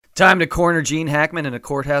Time to corner Gene Hackman in a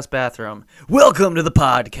courthouse bathroom. Welcome to the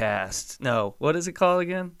podcast. No, what is it called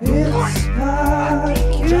again? It's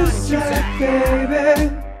Cusack,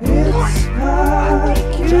 baby.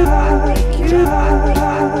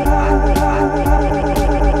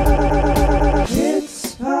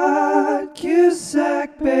 It's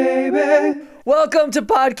Cusack, baby. Welcome to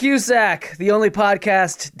Pod Cusack, the only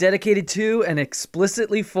podcast dedicated to and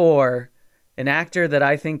explicitly for an actor that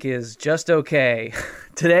I think is just okay.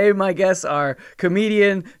 Today, my guests are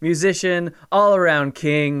comedian, musician, all-around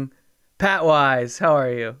king, Pat Wise. How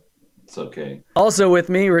are you? It's okay. Also with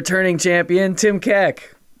me, returning champion, Tim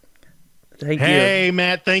Keck. Thank you. Hey,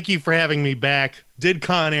 Matt, thank you for having me back. Did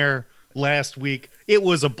Con Air last week. It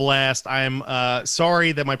was a blast. I'm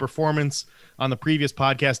sorry that my performance on the previous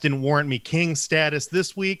podcast didn't warrant me king status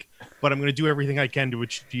this week, but I'm going to do everything I can to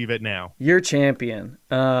achieve it now. You're champion.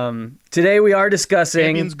 Today we are discussing...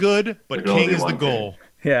 Champion's good, but king is the goal.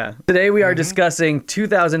 Yeah. Today we are discussing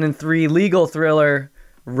 2003 legal thriller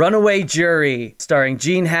Runaway Jury, starring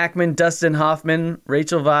Gene Hackman, Dustin Hoffman,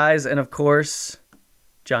 Rachel Weisz, and of course,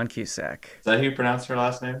 John Cusack. Is that how you pronounce her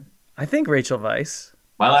last name? I think Rachel Weisz.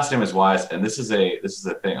 My last name is Wise, and this is a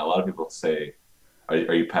thing. A lot of people say, "Are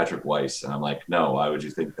you Patrick Weiss?" And I'm like, "No, why would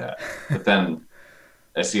you think that?" But then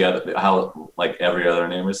I see how like every other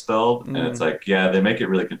name is spelled, and it's like, yeah, they make it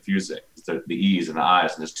really confusing. The E's and the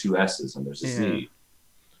I's, and there's two S's, and there's a Z.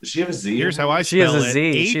 Does she have a Z? Here's how I She has spell a it.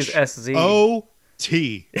 Z. She's SZ.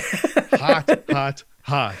 H-O-T. Hot, hot,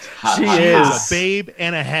 hot. She She's is. a babe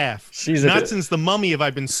and a half. She's Not since The Mummy have I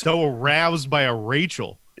been so aroused by a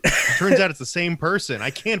Rachel. Turns out it's the same person. I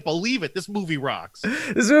can't believe it. This movie rocks.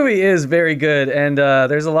 This movie is very good, and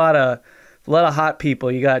there's a lot of hot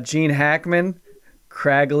people. You got Gene Hackman,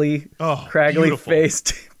 beautiful.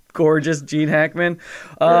 faced, gorgeous Gene Hackman.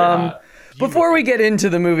 Before we get into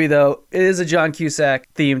the movie, though, it is a John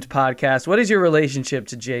Cusack themed podcast. What is your relationship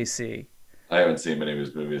to JC? I haven't seen many of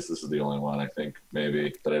his movies. This is the only one I think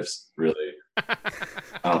maybe that I've really. I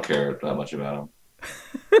don't care that much about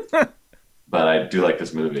him, but I do like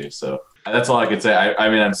this movie. So that's all I could say. I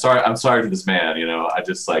mean, I'm sorry for this man. You know, I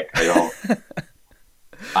just like I don't.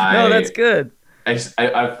 No, that's good. I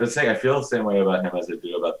would say I feel the same way about him as I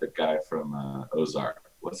do about the guy from Ozark.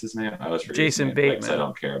 What's his name? I always forget. Jason his name, Bateman. I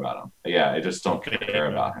don't care about him. Yeah, I just don't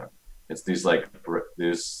care about him. It's these like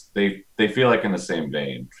they feel like in the same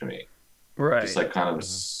vein to me. Right. Just like kind of a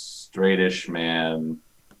straightish man.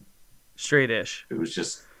 Straight-ish. It was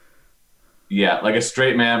just like a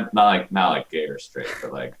straight man, not like gay or straight,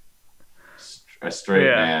 but like a straight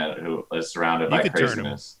man who is surrounded by could turn him.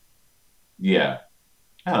 craziness. Yeah.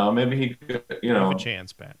 I don't know, maybe he could, Have a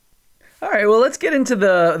chance, Pat. All right, well, let's get into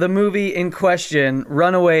the movie in question,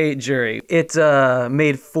 Runaway Jury. It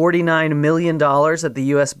made $49 million at the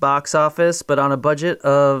U.S. box office, but on a budget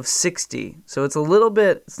of $60. So it's a little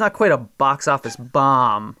bit, it's not quite a box office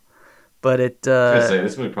bomb, but it... I was gonna say,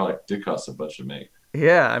 this movie probably did cost a bunch to make.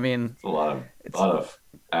 Yeah, I mean... It's a lot of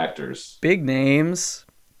actors. Big names,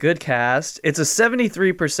 good cast. It's a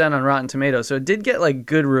 73% on Rotten Tomatoes, so it did get like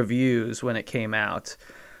good reviews when it came out.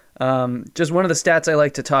 Just one of the stats I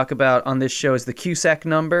like to talk about on this show is the Cusack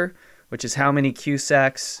number, which is how many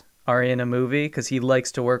Cusacks are in a movie, because he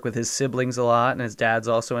likes to work with his siblings a lot, and his dad's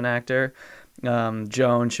also an actor.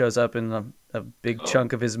 Joan shows up in a big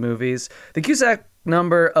chunk of his movies. The Cusack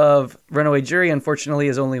number of Runaway Jury, unfortunately,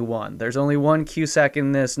 is only one. There's only one Cusack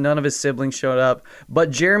in this. None of his siblings showed up,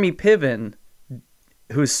 but Jeremy Piven,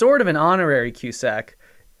 who's sort of an honorary Cusack,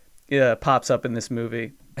 pops up in this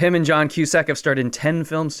movie. Him and John Cusack have starred in 10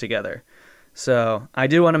 films together. So I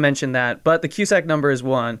do want to mention that. But the Cusack number is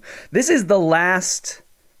one. This is the last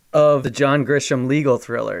of the John Grisham legal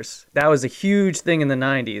thrillers. That was a huge thing in the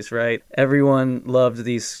 90s, right? Everyone loved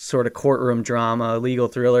these sort of courtroom drama, legal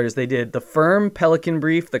thrillers. They did The Firm, Pelican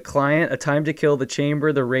Brief, The Client, A Time to Kill, The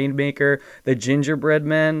Chamber, The Rainmaker, The Gingerbread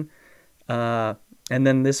Men, and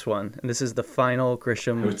then this one. And this is the final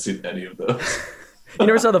Grisham. I haven't seen any of those. You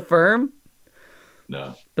never saw The Firm?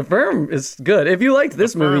 No. The Firm is good. If you liked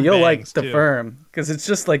this movie, you'll like The Firm, because it's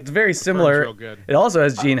just like very similar. Real good. It also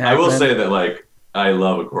has Gene Hackman. I will say that like I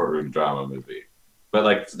love a courtroom drama movie, but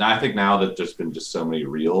like I think now that there's been just so many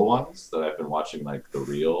real ones that I've been watching like the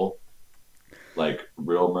real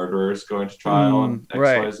murderers going to trial and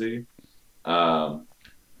XYZ.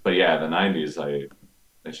 But yeah, the 90s,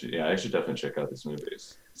 I should definitely check out these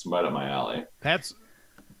movies. It's right up my alley. Pat's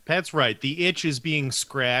right. The itch is being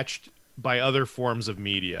scratched by other forms of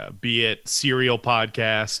media, be it serial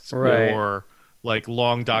podcasts or like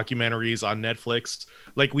long documentaries on Netflix.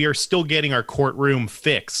 Like, we are still getting our courtroom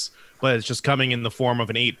fix, but it's just coming in the form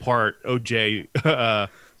of an 8-part O.J.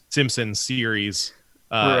 Simpson series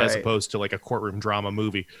as opposed to like a courtroom drama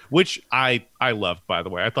movie, which I loved, by the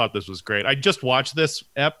way. I thought this was great. I just watched this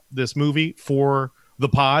movie for the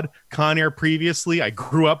pod. Con Air previously. I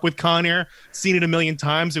grew up with Con Air, seen it a million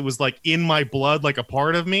times. It was like in my blood, like a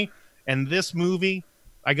part of me. And this movie,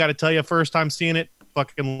 I got to tell you, first time seeing it,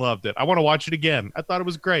 fucking loved it. I want to watch it again. I thought it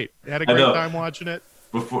was great. I had a great time watching it.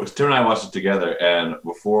 Before Tim and I watched it together, and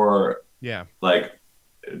before, like,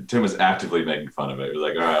 Tim was actively making fun of it. He was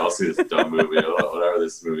like, "All right, I'll see this dumb movie, or whatever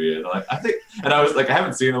this movie is." Like, I was like, I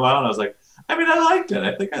haven't seen it in a while, and I was like, I mean, I liked it.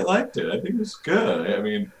 I think I liked it. I think it was good. I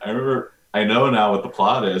mean, I remember. I know now what the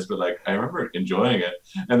plot is, but like, I remember enjoying it.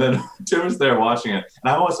 And then Tim was there watching it,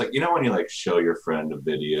 and I'm always like, you know, when you like show your friend a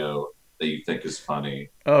video that you think is funny.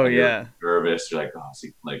 Oh yeah. You're nervous. You're like, oh,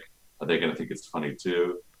 see, like, are they gonna think it's funny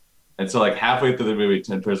too? And so, like, halfway through the movie,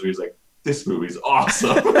 Tim turns to me, he's like, "This movie's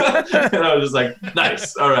awesome." And I was just like,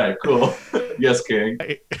 "Nice, all right, cool, yes, King."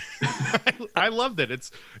 I loved it.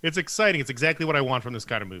 It's exciting. It's exactly what I want from this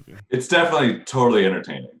kind of movie. It's definitely totally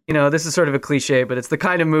entertaining. You know, this is sort of a cliche, but it's the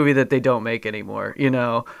kind of movie that they don't make anymore. You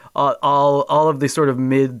know, all of the sort of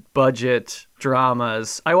mid-budget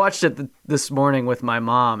dramas. I watched it this morning with my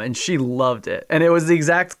mom, and she loved it. And it was the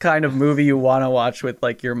exact kind of movie you want to watch with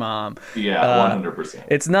like your mom. Yeah, 100%.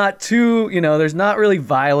 It's not too, you know, there's not really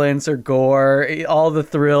violence or gore. All the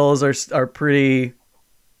thrills are pretty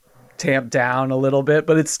tamped down a little bit,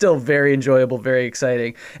 but it's still very enjoyable, very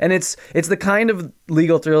exciting. And it's the kind of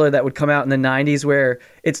legal thriller that would come out in the 90s where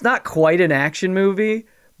it's not quite an action movie,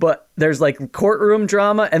 but there's like courtroom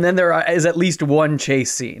drama, and then there is at least one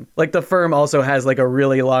chase scene. Like The Firm also has like a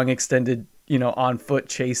really long extended, you know, on foot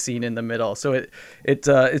chase scene in the middle. So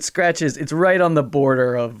it scratches, it's right on the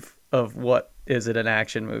border of what is it, an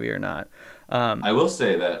action movie or not. I will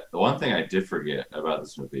say that the one thing I did forget about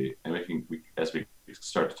this movie, and as we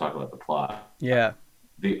start to talk about the plot,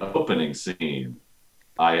 the opening scene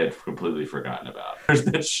I had completely forgotten about. There's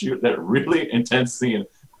that really intense scene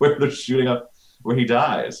where they're shooting up where he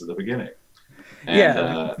dies at the beginning. And,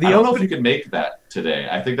 I don't know if you can make that today.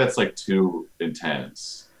 I think that's like too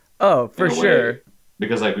intense. Oh, for sure.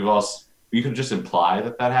 Because like you can just imply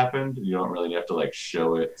that happened. You don't really have to like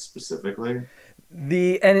show it specifically.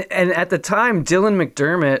 And at the time, Dylan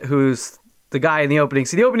McDermott, who's the guy in the opening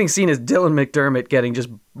scene. The opening scene is Dylan McDermott getting just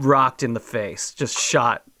rocked in the face, just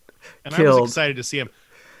shot, and killed. I was excited to see him.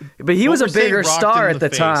 But he was a bigger star at the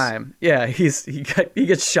time. Yeah, he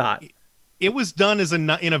gets shot. It was done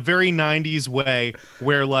in a very 90s way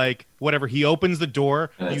where, like, whatever, he opens the door,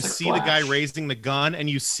 you see the guy raising the gun, and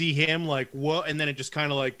you see him, like, whoa, and then it just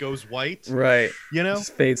kind of, like, goes white. Right. You know?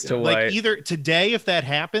 Just fades to white. Like, either today, if that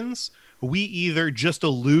happens, we either just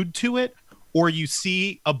allude to it, or you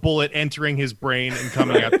see a bullet entering his brain and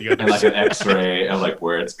coming out the other and like side. An X-ray of like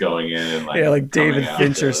where it's going in, and like David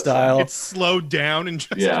Fincher style. It's slowed down and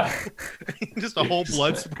just just a whole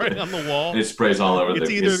blood spray on the wall. It sprays all over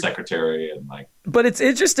his secretary and like. But it's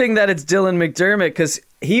interesting that it's Dylan McDermott because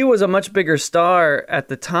he was a much bigger star at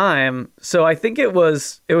the time. So I think it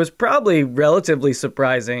was probably relatively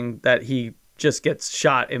surprising that he just gets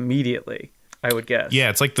shot immediately, I would guess. Yeah,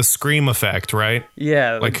 it's like the Scream effect, right?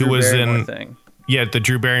 Yeah, like who was in thing. Yeah, the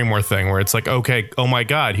Drew Barrymore thing where it's like, okay, oh my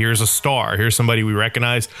God, here's a star. Here's somebody we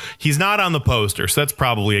recognize. He's not on the poster, so that's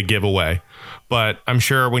probably a giveaway. But I'm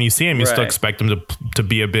sure when you see him, you still expect him to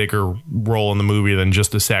be a bigger role in the movie than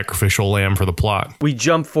just a sacrificial lamb for the plot. We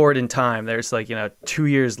jump forward in time. There's 2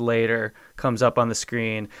 years later comes up on the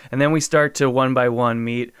screen. And then we start to one by one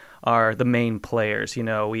meet the main players. You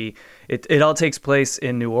know, it all takes place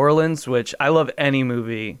in New Orleans, which I love any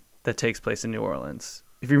movie that takes place in New Orleans.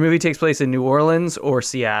 If your movie takes place in New Orleans or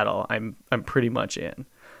Seattle, I'm pretty much in.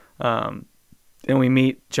 And we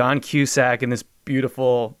meet John Cusack in this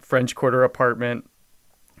beautiful French Quarter apartment,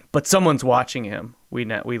 but someone's watching him. We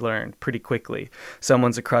learn pretty quickly.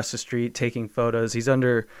 Someone's across the street taking photos. He's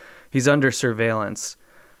under surveillance.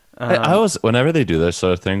 Whenever they do those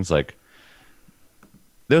sort of things, like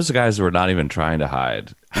those guys were not even trying to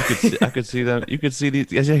hide. I could see them. You could see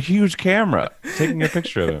it's a huge camera taking a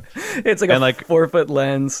picture of him. It's like a 4-foot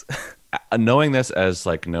lens. Knowing this as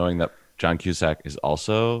knowing that John Cusack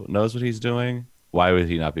also knows what he's doing, why would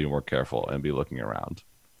he not be more careful and be looking around?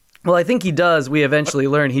 Well, I think he does. We eventually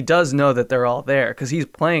learn he does know that they're all there because he's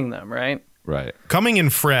playing them, right? Right. Coming in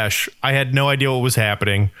fresh, I had no idea what was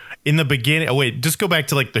happening in the beginning. Oh, wait, just go back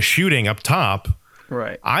to the shooting up top.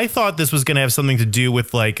 Right. I thought this was going to have something to do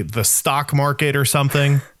with the stock market or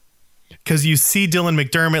something. because you see Dylan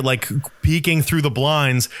McDermott like peeking through the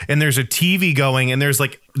blinds, and there's a TV going, and there's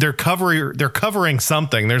like they're covering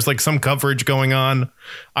something. There's like some coverage going on.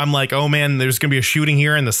 I'm like, oh man, there's gonna be a shooting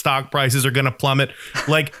here, and the stock prices are gonna plummet.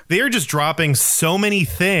 Like they are just dropping so many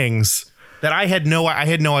things that I had no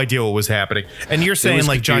idea what was happening. And you're saying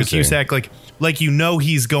like John Cusack, like he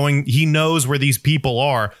knows where these people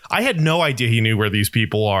are. I had no idea he knew where these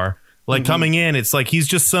people are. Like coming in, it's like he's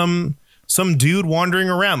just some dude wandering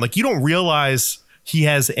around. Like you don't realize he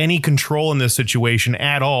has any control in this situation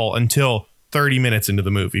at all until 30 minutes into the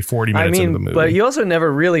movie, 40 minutes into the movie. But you also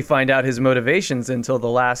never really find out his motivations until the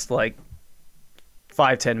last like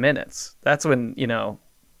 5-10 minutes. That's when,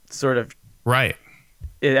 sort of right.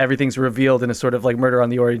 Everything's revealed in a sort of like Murder on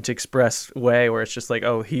the Orient Express way, where it's just like,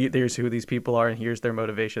 oh, there's who these people are, and here's their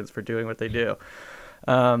motivations for doing what they do.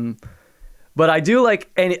 But I do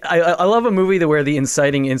like, and I love a movie where the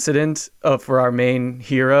inciting incident for our main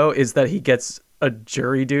hero is that he gets a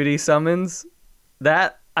jury duty summons.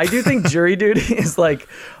 That I do think jury duty is like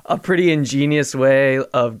a pretty ingenious way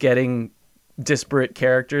of getting disparate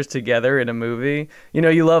characters together in a movie.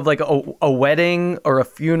 You love like a wedding or a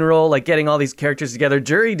funeral, like getting all these characters together.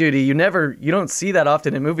 Jury duty, you don't see that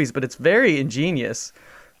often in movies, but it's very ingenious.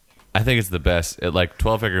 I think it's the best. Like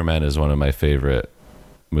 12 Angry Men is one of my favorite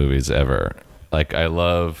movies ever. Like I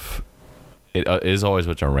love it. Is always a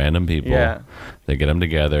bunch of random people. Yeah. They get them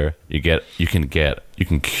together. You can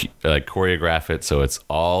like choreograph it so it's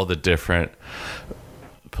all the different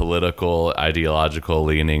political, ideological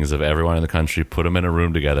leanings of everyone in the country. Put them in a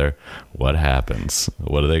room together. What happens?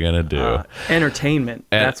 What are they gonna do? Entertainment.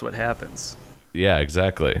 That's what happens. Yeah,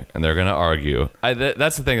 exactly. And they're gonna argue.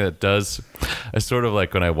 That's the thing that does. I sort of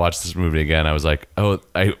like when I watched this movie again. I was like, oh,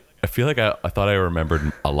 I feel like I thought I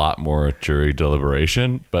remembered a lot more jury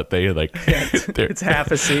deliberation, but they like it's half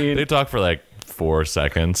a scene. They talk for like 4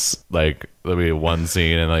 seconds. Like there'll be one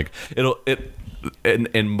scene, and like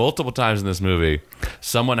and multiple times in this movie,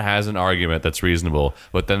 someone has an argument that's reasonable,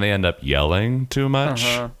 but then they end up yelling too much,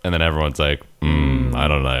 and then everyone's like, I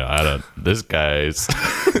don't know, this guy's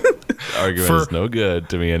argument is no good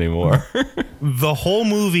to me anymore. The whole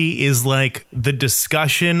movie is like the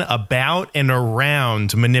discussion about and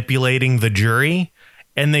around manipulating the jury,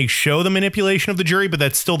 and they show the manipulation of the jury, but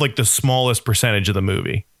that's still like the smallest percentage of the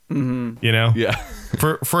movie. Yeah.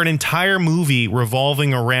 For an entire movie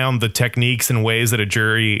revolving around the techniques and ways that a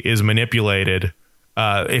jury is manipulated,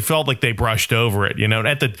 it felt like they brushed over it.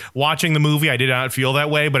 Watching the movie, I did not feel that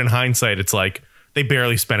way, but in hindsight, it's like they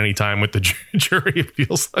barely spent any time with the jury. It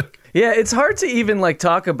feels like. Yeah, it's hard to even like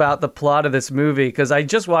talk about the plot of this movie because I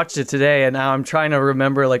just watched it today, and now I'm trying to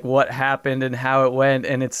remember like what happened and how it went,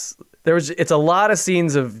 and it's a lot of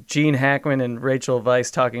scenes of Gene Hackman and Rachel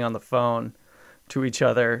Weisz talking on the phone to each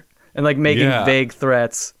other and like making vague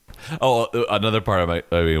threats. Oh, another part of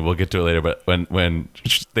we'll get to it later, but when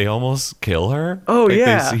they almost kill her. Oh, like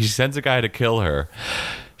yeah. He sends a guy to kill her.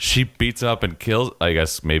 She beats up and kills, I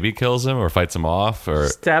guess maybe kills him or fights him off or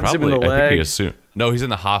stabs him in the leg. I think no, he's in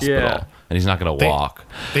the hospital and he's not going to walk.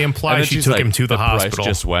 They imply she took him to the hospital. Price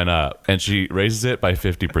just went up and she raises it by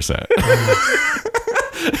 50%.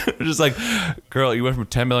 Just like, girl, you went from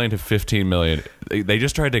 10 million to 15 million. They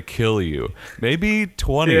just tried to kill you. Maybe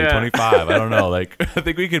 20, 25. I don't know. Like, I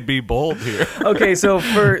think we could be bold here. Okay, so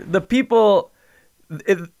for the people,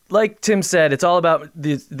 like Tim said, it's all about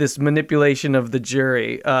this manipulation of the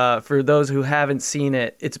jury. For those who haven't seen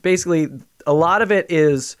it, it's basically a lot of it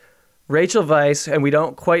is Rachel Weisz, and we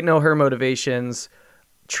don't quite know her motivations,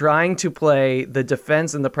 trying to play the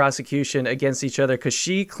defense and the prosecution against each other because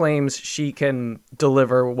she claims she can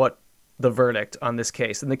deliver the verdict on this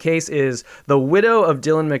case. And the case is the widow of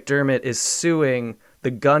Dylan McDermott is suing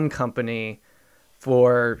the gun company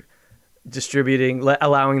for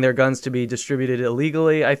allowing their guns to be distributed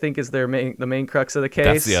illegally, I think is the main crux of the case.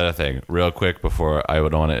 That's the other thing. Real quick before, I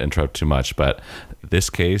don't want to interrupt too much, but this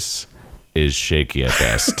case is shaky at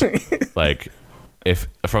best. Like, if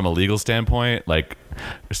from a legal standpoint, like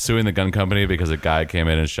suing the gun company because a guy came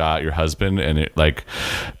in and shot your husband, and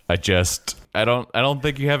I don't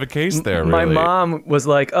think you have a case there. Really. My mom was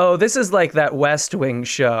like, "Oh, this is like that West Wing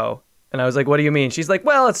show." And I was like, what do you mean? She's like,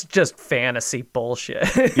 well, it's just fantasy bullshit.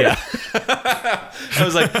 Yeah. I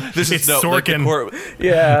was like, this is Sorkin.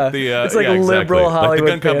 It's like a liberal Hollywood like the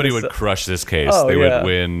gun company fantasy. would crush this case. They would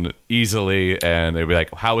win easily, and they'd be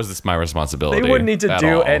like, how is this my responsibility? They wouldn't need to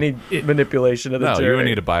do any manipulation of the jury. You wouldn't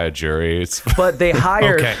need to buy a jury. But they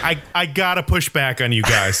hire... Okay, I gotta push back on you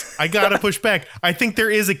guys. I gotta push back. I think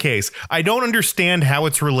there is a case. I don't understand how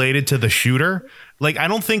it's related to the shooter. Like, I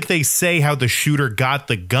don't think they say how the shooter got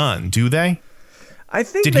the gun, do they? I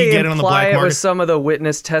think Did they he get it on the imply black it market? with some of the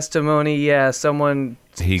witness testimony. Yeah, someone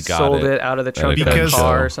He got sold it it out of the at a trunk of gun their show.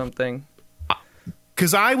 car or something.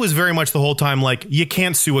 Because I was very much the whole time like, you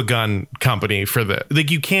can't sue a gun company for this. Like,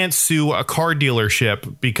 you can't sue a car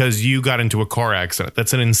dealership because you got into a car accident.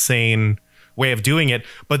 That's an insane way of doing it.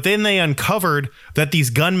 But then they uncovered that these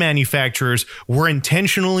gun manufacturers were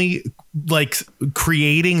intentionally like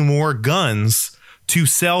creating more guns to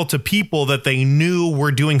sell to people that they knew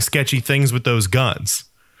were doing sketchy things with those guns.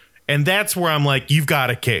 And that's where I'm like, you've got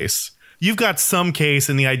a case. You've got some case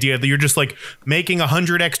in the idea that you're just like making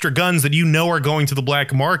 100 extra guns that you know are going to the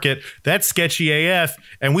black market. That's sketchy AF,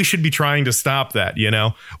 and we should be trying to stop that, you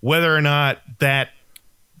know? Whether or not that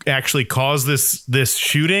actually caused this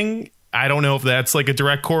shooting, I don't know if that's like a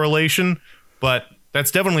direct correlation, but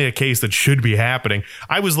that's definitely a case that should be happening.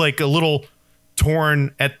 I was like a little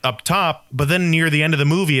torn at up top, but then near the end of the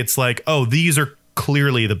movie, it's like, oh, these are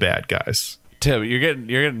clearly the bad guys. Tim, you're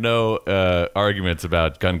getting no arguments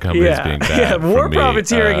about gun companies being bad. Yeah, war from me.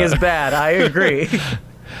 profiteering is bad. I agree.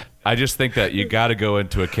 I just think that you got to go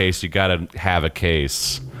into a case. You got to have a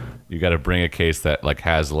case. You got to bring a case that like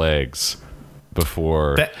has legs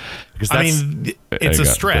before. Because I mean, it's a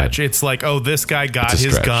stretch. It's like, oh, this guy got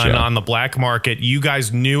his gun on the black market. You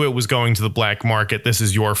guys knew it was going to the black market. This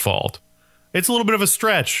is your fault. It's a little bit of a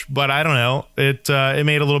stretch, but I don't know. It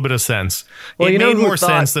made a little bit of sense. Well, it you know made who more thought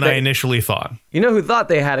sense than I that- initially thought. You know who thought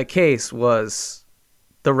they had a case was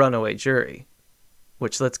the runaway jury,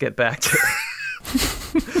 which let's get back to.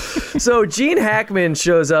 So Gene Hackman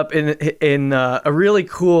shows up in a really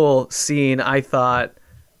cool scene, I thought.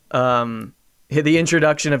 The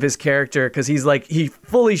introduction of his character, because he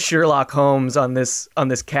fully Sherlock Holmes on this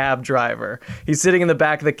cab driver. He's sitting in the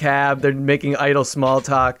back of the cab. They're making idle small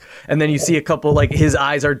talk, and then you see a couple, like, his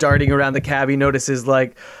eyes are darting around the cab. He notices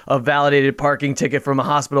like a validated parking ticket from a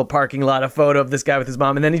hospital parking lot, a photo of this guy with his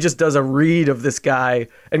mom, and then he just does a read of this guy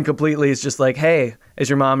and completely is just like, hey, is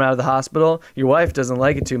your mom out of the hospital? Your wife doesn't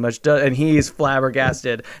like it too much, and he's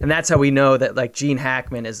flabbergasted. And that's how we know that like Gene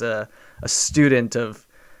Hackman is a student of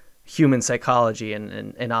human psychology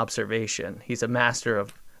and observation. He's a master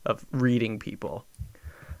of reading people.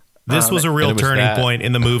 This was a real turning point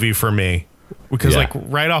in the movie for me. Because like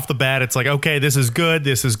right off the bat, it's like, okay, this is good,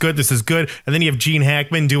 this is good, this is good. And then you have Gene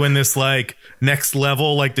Hackman doing this like next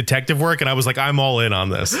level like detective work. And I was like, I'm all in on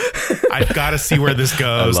this. I've got to see where this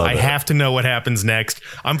goes. I have to know what happens next.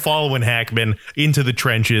 I'm following Hackman into the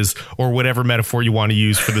trenches, or whatever metaphor you want to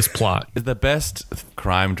use for this plot. The best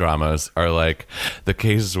crime dramas are like the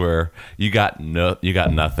cases where you got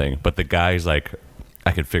nothing, but the guy's like, I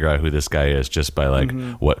can figure out who this guy is just by like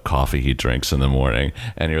what coffee he drinks in the morning.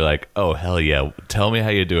 And you're like, oh, hell yeah. Tell me how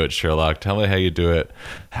you do it, Sherlock. Tell me how you do it,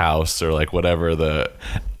 House, or like whatever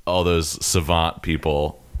all those savant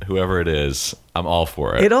people, whoever it is, I'm all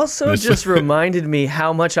for it. It also just reminded me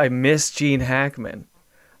how much I miss Gene Hackman.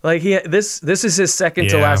 Like this is his second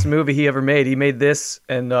to last movie he ever made. He made this,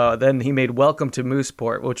 and then he made Welcome to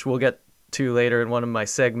Mooseport, which we'll get to later in one of my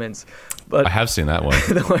segments. But I have seen that one.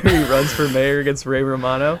 the one where he runs for mayor against Ray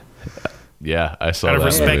Romano. Yeah, I saw that. Out of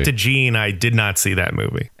respect movie. to Gene, I did not see that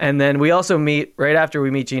movie. And then we also meet, right after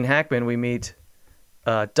we meet Gene Hackman, we meet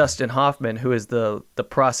Dustin Hoffman, who is the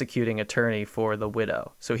prosecuting attorney for the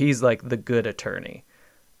widow. So he's like the good attorney.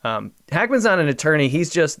 Hackman's not an attorney. He's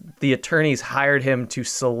just the attorneys hired him to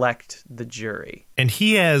select the jury. And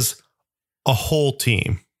he has a whole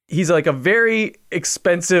team. He's like a very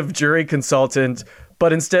expensive jury consultant,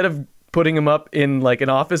 but instead of putting him up in like an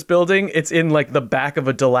office building, it's in like the back of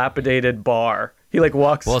a dilapidated bar. He like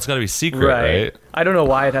walks. Well, it's got to be secret, right? I don't know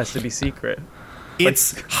why it has to be secret.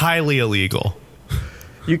 It's highly illegal.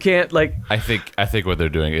 You can't like. I think what they're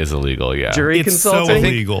doing is illegal. Yeah, Jury It's consulting. so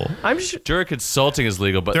illegal. I'm sure. jury consulting is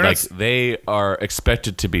legal, but They're like not- they are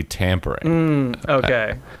expected to be tampering.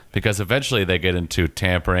 Okay. Because eventually they get into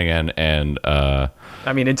tampering and I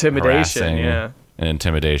mean intimidation. harassing Yeah. and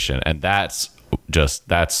intimidation, and that's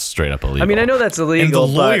straight up illegal. I mean, I know that's And illegal,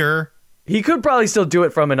 the but lawyer, he could probably still do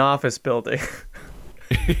it from an office building.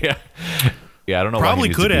 yeah, I don't know. Probably why he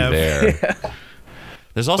needs could to be have. there.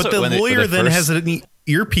 There's also but the when lawyer then first- has an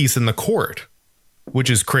earpiece in the court, which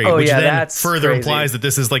is crazy. Oh, which yeah, then that's further crazy. implies that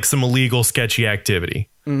this is like some illegal, sketchy activity.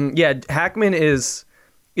 Yeah, Hackman is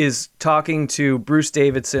talking to Bruce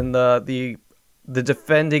Davidson, the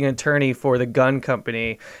defending attorney for the gun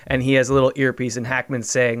company, and he has a little earpiece, and Hackman's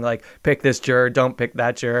saying like, pick this juror, don't pick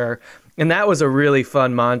that juror. And that was a really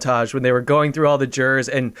fun montage when they were going through all the jurors,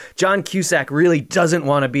 and John Cusack really doesn't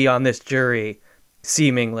want to be on this jury,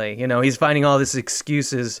 seemingly. You know, he's finding all these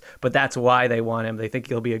excuses, but that's why they want him. They think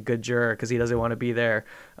he'll be a good juror because he doesn't want to be there.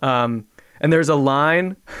 And there's a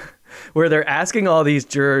line where they're asking all these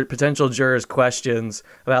potential jurors questions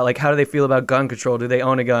about like, how do they feel about gun control? Do they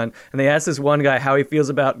own a gun? And they ask this one guy how he feels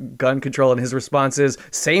about gun control, and his response is,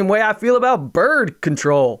 same way I feel about bird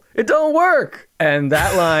control. It don't work. And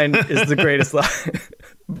that line is the greatest line.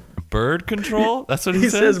 Bird control? That's what he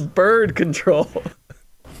says. Bird control.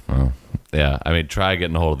 Oh, yeah, I mean, try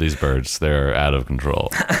getting a hold of these birds. They're out of control.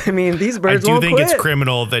 I mean, these birds I won't do think quit. it's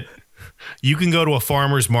criminal that you can go to a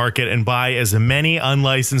farmer's market and buy as many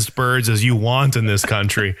unlicensed birds as you want in this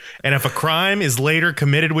country. And if a crime is later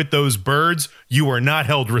committed with those birds, you are not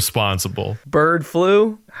held responsible. Bird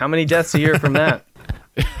flu? How many deaths a year from that?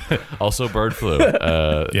 Also, bird flu.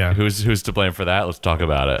 Yeah. Who's to blame for that? Let's talk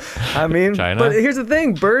about it. I mean, China? But here's the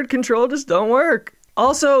thing. Bird control just don't work.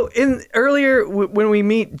 Also, when we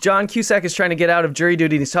meet, John Cusack is trying to get out of jury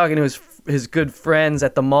duty. And he's talking to his good friends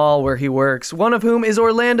at the mall where he works, one of whom is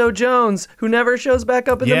Orlando Jones, who never shows back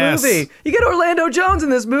up in the movie. You get Orlando Jones in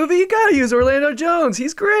this movie, you gotta use Orlando Jones.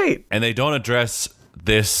 He's great. And they don't address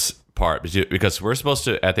this part because we're supposed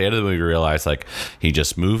to, at the end of the movie, realize like he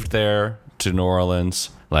just moved there to New Orleans.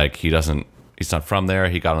 Like he's not from there.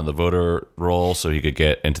 He got on the voter roll so he could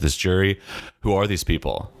get into this jury. Who are these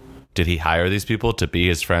people? Did he hire these people to be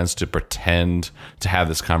his friends, to pretend to have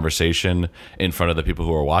this conversation in front of the people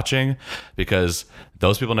who are watching? Because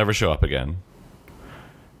those people never show up again.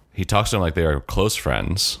 He talks to them like they are close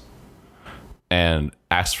friends and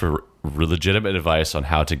asks for legitimate advice on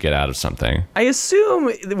how to get out of something. I assume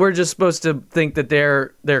we're just supposed to think that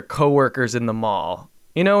they're coworkers in the mall.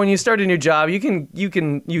 You know, when you start a new job,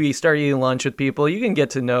 you start eating lunch with people. You can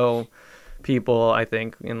get to know people, I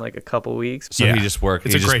think, in like a couple weeks. So he just worked.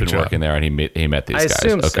 He's just been working there, and he met these guys. I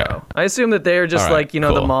assume so. I assume that they're just like, cool.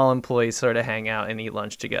 The mall employees sort of hang out and eat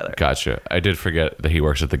lunch together. Gotcha. I did forget that he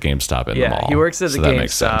works at the GameStop in the mall. Yeah, he works at the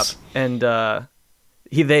GameStop, and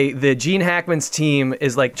the Gene Hackman's team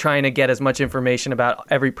is like trying to get as much information about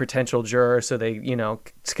every potential juror so they,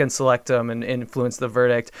 can select them and influence the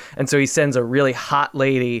verdict. And so he sends a really hot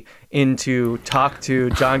lady in to talk to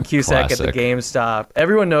John Cusack at the GameStop.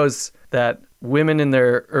 Everyone knows that women in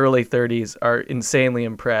their early 30s are insanely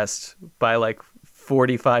impressed by like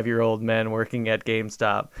 45-year-old men working at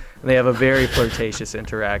GameStop. And they have a very flirtatious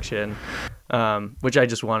interaction, which I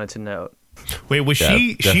just wanted to note. Wait, was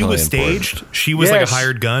she was staged? Important. She was like a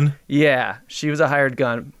hired gun? Yeah, she was a hired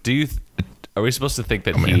gun. Are we supposed to think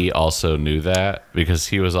that he also knew that? Because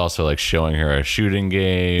he was also like showing her a shooting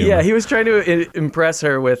game. Yeah, he was trying to impress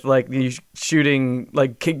her with like shooting,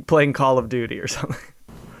 like playing Call of Duty or something.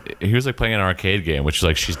 He was like playing an arcade game, which is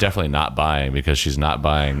like she's definitely not buying because she's not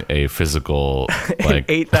buying a physical like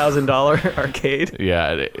 $8,000 arcade.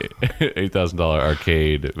 Yeah, $8,000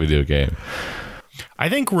 arcade video game. I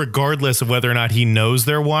think regardless of whether or not he knows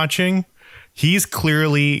they're watching, he's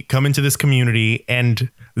clearly come into this community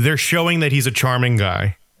and they're showing that he's a charming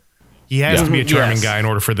guy. He has to be a charming guy in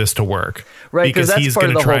order for this to work. Right, because he's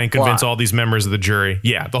going to try and convince plot. all these members of the jury.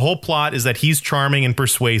 Yeah, the whole plot is that he's charming and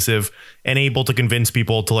persuasive and able to convince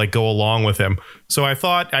people to like go along with him. So I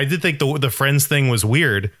did think the friends thing was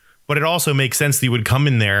weird, but it also makes sense that he would come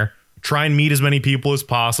in there, try and meet as many people as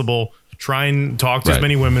possible, try and talk to as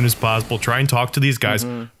many women as possible, try and talk to these guys,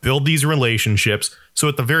 build these relationships. So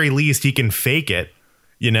at the very least, he can fake it.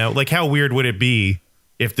 Like how weird would it be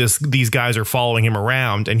if these guys are following him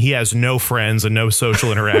around and he has no friends and no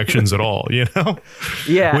social interactions at all,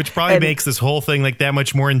 Yeah. Which probably makes this whole thing like that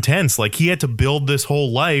much more intense. Like he had to build this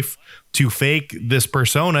whole life to fake this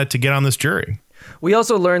persona to get on this jury. We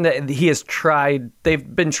also learned that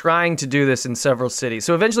they've been trying to do this in several cities.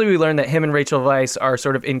 So eventually we learned that him and Rachel Weisz are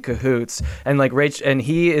sort of in cahoots, and like and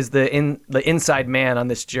he is the inside man on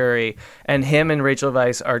this jury, and him and Rachel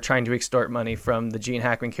Weisz are trying to extort money from the Gene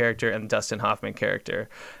Hackman character and Dustin Hoffman character.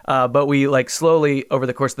 But we like slowly over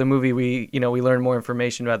the course of the movie, we learn more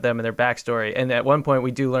information about them and their backstory. And at one point we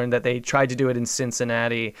do learn that they tried to do it in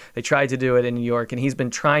Cincinnati, they tried to do it in New York, and he's been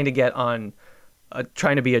trying to get on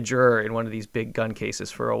trying to be a juror in one of these big gun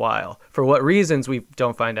cases for a while. For what reasons, we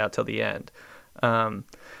don't find out till the end.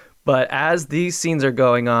 But as these scenes are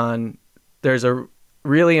going on, there's a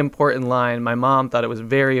really important line. My mom thought it was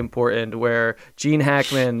very important, where Gene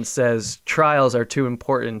Hackman says trials are too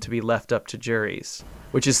important to be left up to juries,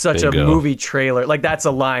 which is such a movie trailer. Like that's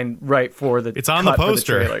a line right for the. It's on the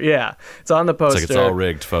poster. The yeah, it's on the poster. It's like it's all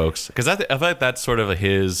rigged, folks. Because I feel like that's sort of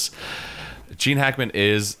his. Gene Hackman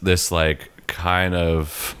is this like kind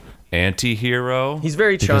of anti-hero. He's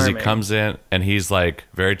very charming. Because he comes in and he's like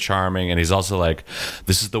very charming, and he's also like,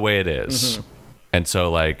 this is the way it is. Mm-hmm. And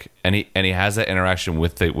so like, and he has that interaction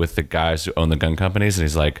with the guys who own the gun companies, and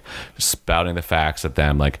he's like spouting the facts at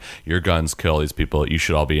them, like, your guns kill these people, you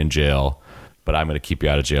should all be in jail. but I'm going to keep you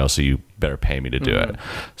out of jail, so you better pay me to do it.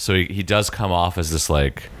 So he does come off as this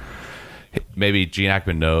like, maybe Gene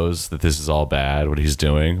Hackman knows that this is all bad what he's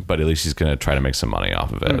doing, but at least he's going to try to make some money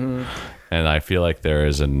off of it. And I feel like there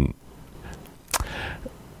is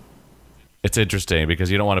it's interesting because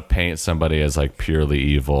you don't want to paint somebody as like purely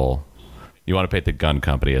evil. You want to paint the gun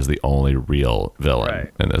company as the only real villain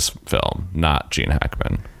in this film, not Gene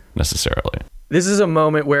Hackman necessarily. This is a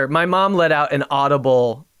moment where my mom let out an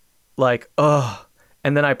audible, like, ugh.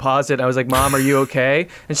 And then I paused it and I was like, Mom, are you okay?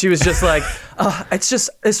 And she was just like,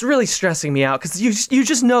 it's really stressing me out because you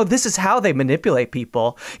just know this is how they manipulate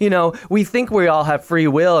people. You know, we think we all have free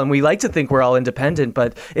will and we like to think we're all independent,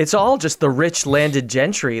 but it's all just the rich landed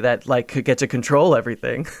gentry that like could get to control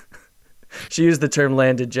everything. She used the term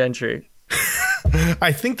landed gentry.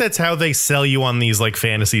 I think that's how they sell you on these like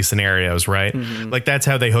fantasy scenarios, right? Like that's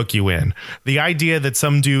how they hook you in. The idea that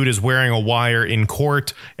some dude is wearing a wire in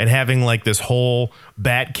court and having like this whole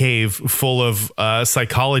bat cave full of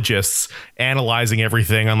psychologists analyzing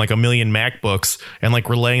everything on like a million MacBooks and like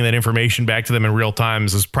relaying that information back to them in real time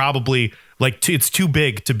is probably like it's too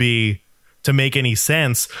big to make any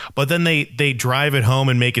sense, but then they drive it home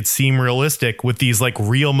and make it seem realistic with these like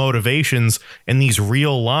real motivations and these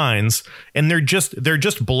real lines, and they're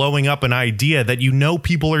just blowing up an idea that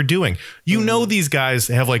people are doing. These guys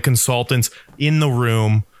have like consultants in the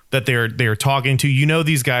room that they're talking to.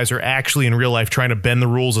 These guys are actually in real life trying to bend the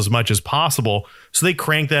rules as much as possible. So they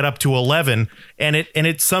crank that up to 11, and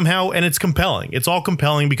it's compelling. It's all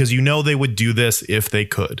compelling because they would do this if they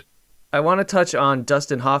could. I want to touch on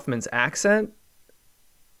Dustin Hoffman's accent,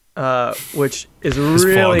 which is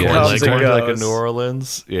really comes and goes. Like a New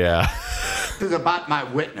Orleans, yeah. This is about my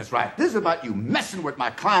witness, right? This is about you messing with my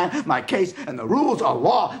client, my case, and the rules of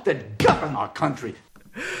law that govern our country.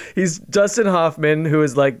 He's Dustin Hoffman, who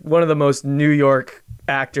is like one of the most New York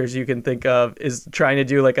actors you can think of, is trying to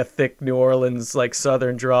do like a thick New Orleans like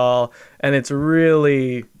Southern drawl, and it's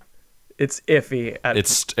really... It's iffy.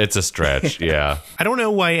 It's a stretch, yeah. I don't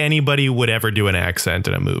know why anybody would ever do an accent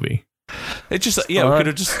in a movie. It's just, we could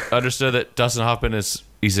have just understood that Dustin Hoffman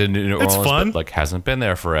he's in New Orleans, but like hasn't been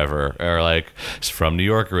there forever, or like he's from New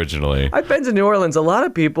York originally. I've been to New Orleans. A lot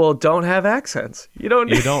of people don't have accents. You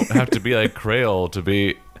don't have to be like Creole to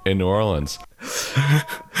be in New Orleans.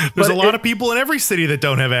 There's a lot of people in every city that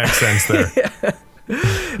don't have accents there. Yeah.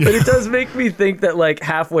 But it does make me think that like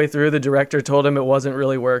halfway through the director told him it wasn't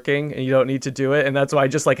really working and you don't need to do it, and that's why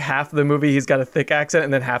just like half the movie he's got a thick accent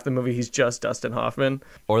and then half the movie he's just Dustin Hoffman.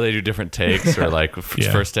 Or they do different takes, or like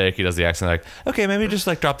first take he does the accent, like, okay, maybe just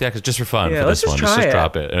like drop the accent just for fun for this one, just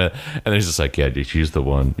drop it, and then he's just like, yeah, just use the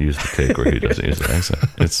take where he doesn't use the accent.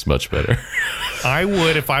 It's much better. I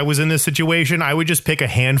would, if I was in this situation, I would just pick a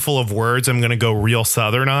handful of words I'm gonna go real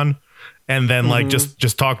Southern on, and then like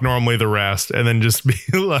just talk normally the rest, and then just be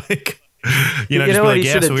like, just be like,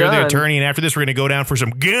 yeah, so we're the attorney, and after this we're gonna go down for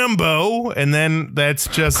some gumbo, and then that's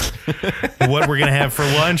just what we're gonna have for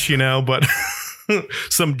lunch, but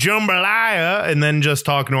some jambalaya, and then just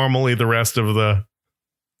talk normally the rest of the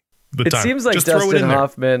time. It seems like Dustin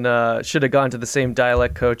Hoffman should have gone to the same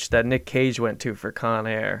dialect coach that Nick Cage went to for Con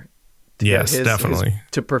Air. Yes, definitely.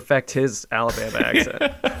 To perfect his Alabama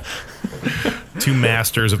accent. Two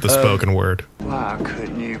masters of the spoken word. Why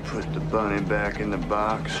couldn't you put the bunny back in the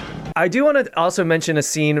box? I do want to also mention a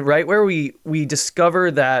scene right where we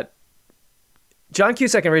discover that John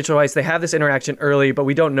Cusack and Rachel Weisz, they have this interaction early, but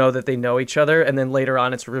we don't know that they know each other. And then later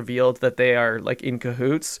on, it's revealed that they are like in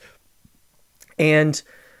cahoots. And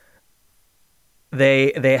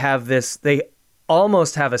they have this, they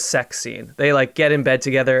almost have a sex scene. They like get in bed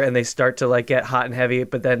together and they start to like get hot and heavy,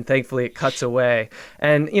 but then thankfully it cuts away.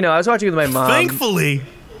 And I was watching with my mom. Thankfully.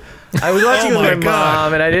 I was watching with my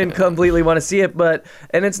mom and I didn't completely want to see it, but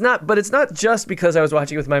it's not just because I was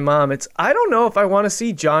watching it with my mom. I don't know if I want to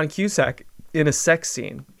see John Cusack in a sex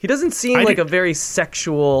scene. He doesn't seem like a very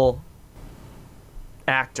sexual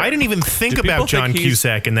actor. I didn't even think about John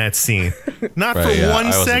Cusack in that scene. Not for 1 second. I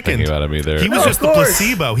wasn't thinking about him either. He was just the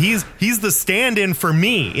placebo. He's the stand-in for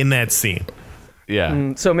me in that scene.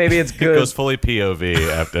 Yeah. So maybe it's good. It goes fully POV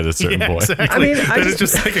at a certain point. Exactly. I mean, it's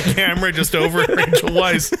just like a camera just over Rachel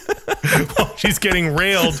Weisz while she's getting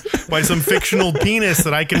railed by some fictional penis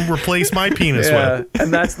that I can replace my penis with.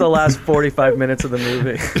 And that's the last 45 minutes of the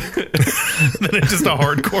movie. Then it's just a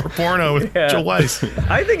hardcore porno with Rachel Weisz.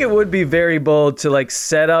 I think it would be very bold to like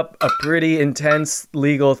set up a pretty intense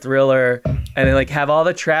legal thriller and like have all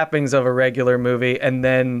the trappings of a regular movie, and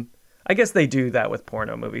then I guess they do that with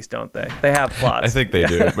porno movies, don't they? They have plots. I think they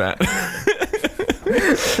do, Matt.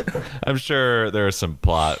 I'm sure there's some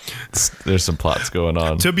plots going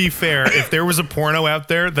on. To be fair, if there was a porno out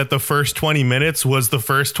there that the first 20 minutes was the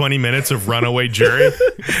first 20 minutes of Runaway Jury,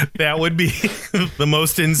 that would be the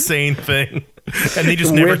most insane thing. And they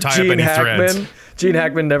just never With tie Gene up any threads. Hackman. Gene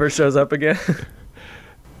Hackman never shows up again.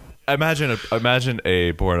 Imagine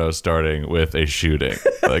a porno starting with a shooting,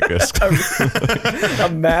 like A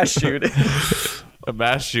mass shooting. a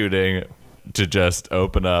mass shooting to just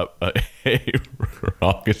open up a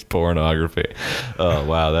raucous pornography. Oh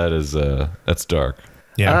wow, that's dark.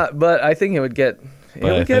 Yeah. But I think it would get. It But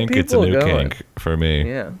would I get think it's a people new going. kink for me.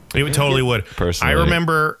 Yeah. It totally would. Personally. I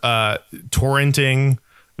remember torrenting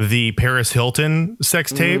the Paris Hilton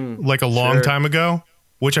sex tape like a long sure. time ago,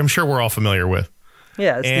 which I'm sure we're all familiar with.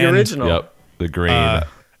 Yeah, it's the And- original. Yep, the green.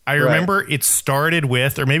 I remember it started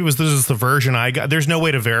with, or maybe this is the version I got. There's no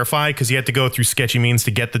way to verify because you had to go through sketchy means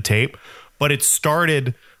to get the tape. But it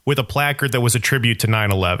started with a placard that was a tribute to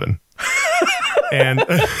 9/11. And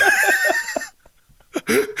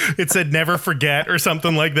it said "Never forget" or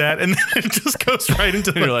something like that, and then it just goes right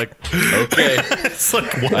into. You're like, okay, it's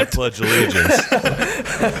like I what? pledge allegiance.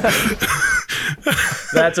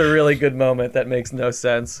 That's a really good moment that makes no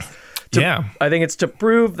sense. Yeah, I think it's to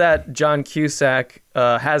prove that John Cusack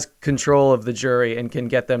has control of the jury and can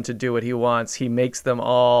get them to do what he wants. He makes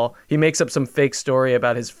up some fake story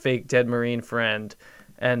about his fake dead Marine friend,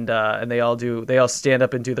 and they all stand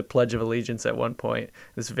up and do the Pledge of Allegiance at one point.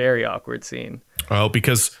 This very awkward scene. oh,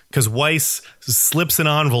 because Weiss slips an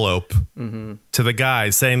envelope to the guy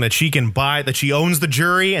saying that she owns the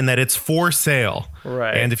jury and that it's for sale.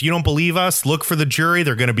 Right. And if you don't believe us, look for the jury.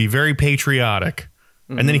 They're going to be very patriotic.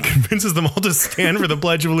 And then he convinces them all to stand for the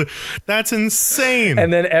Pledge of Allegiance. That's insane.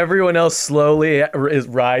 And then everyone else slowly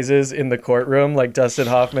rises in the courtroom, like Dustin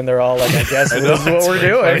Hoffman. They're all like, I guess this is what we're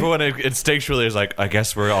doing. Everyone instinctually is like, I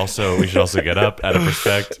guess we should also get up out of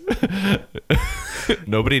respect.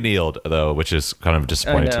 Nobody kneeled though, which is kind of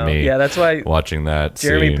disappointing to me. Yeah, that's why watching that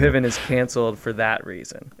Jeremy scene. Piven is canceled for that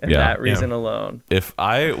reason and Yeah. that reason alone. If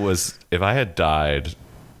I had died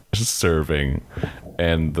serving,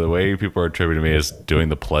 and the way people are attributing me is doing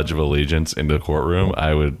the Pledge of Allegiance in the courtroom,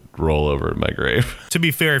 I would roll over in my grave. To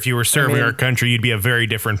be fair, if you were serving our country, you'd be a very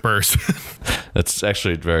different person. That's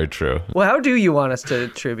actually very true. Well, how do you want us to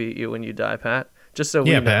tribute you when you die, Pat? Just so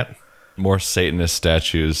we Yeah, know. Pat. More Satanist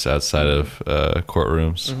statues outside of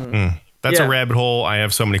courtrooms. That's Yeah. a rabbit hole I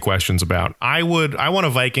have so many questions about. I want a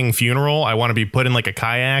Viking funeral. I want to be put in like a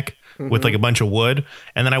kayak with like a bunch of wood.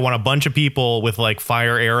 And then I want a bunch of people with like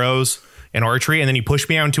fire arrows and archery. And then you push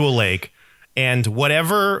me out into a lake. And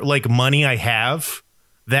whatever like money I have,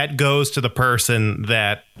 that goes to the person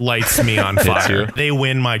that lights me on fire. you. They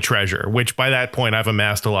win my treasure, which by that point I've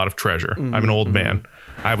amassed a lot of treasure. I'm an old man.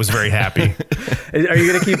 I was very happy. Are you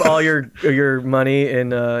going to keep all your money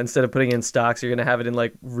in instead of putting it in stocks? You're going to have it in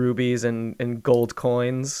like rubies and gold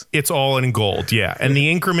coins. It's all in gold, yeah. And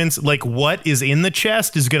the increments, like what is in the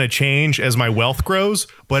chest, is going to change as my wealth grows,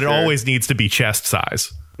 but it always needs to be chest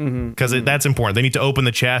size. Because that's important. They need to open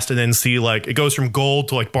the chest and then see like it goes from gold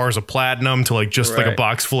to like bars of platinum to like just like a Right.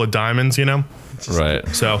 box full of diamonds, you know? Right.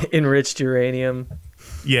 So Enriched uranium.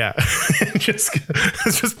 yeah, just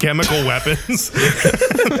it's just chemical weapons.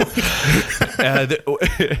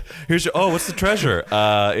 Here's what's the treasure?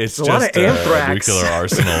 It's a lot just of a anthrax. nuclear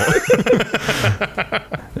arsenal.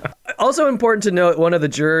 Also important to note, one of the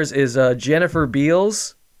jurors is Jennifer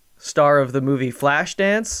Beals, star of the movie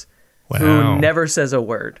Flashdance, who never says a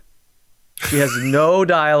word. She has no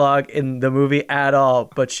dialogue in the movie at all,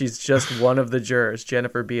 but she's just one of the jurors,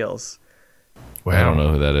 Jennifer Beals. Wow. I don't know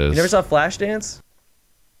who that is. You never saw Flashdance?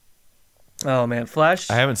 Oh man, I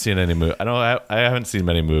haven't seen any movie. I haven't seen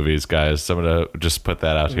many movies, guys. So I'm gonna just put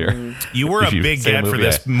that out here. You were a If you big say get for movie,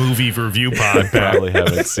 this movie review pod, Pat. Probably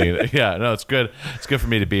haven't seen it. Yeah, no, it's good. It's good for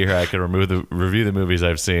me to be here. I can review the movies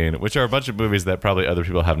I've seen, which are a bunch of movies that probably other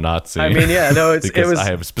people have not seen. I mean, yeah, no, it because was I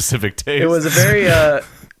have specific taste. it was a very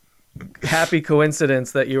happy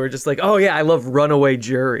coincidence that you were just like, oh yeah, I love Runaway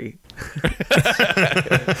Jury.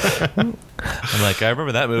 I'm like, I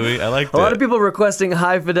remember that movie. I liked A lot it. of people requesting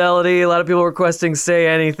High Fidelity. A lot of people requesting Say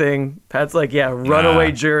Anything. Pat's like, yeah,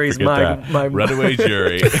 Runaway Jury's Forget my that. Runaway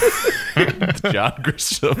Jury. John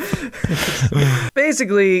Grisham.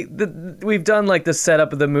 Basically, we've done like the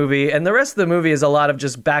setup of the movie, and the rest of the movie is a lot of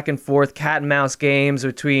just back and forth cat and mouse games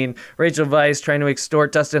between Rachel Weisz trying to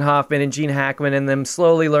extort Dustin Hoffman and Gene Hackman and them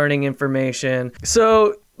slowly learning information.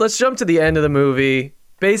 So let's jump to the end of the movie.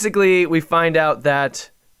 Basically, we find out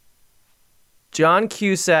that John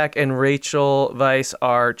Cusack and Rachel Weisz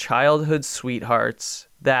are childhood sweethearts.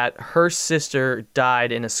 that her sister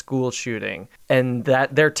died in a school shooting, and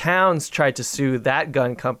that their towns tried to sue that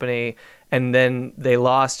gun company, and then they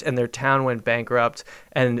lost and their town went bankrupt,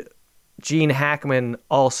 and Gene Hackman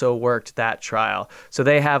also worked that trial. So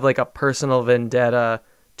they have like a personal vendetta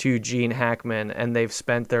to Gene Hackman, and they've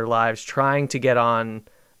spent their lives trying to get on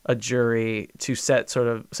a jury to set sort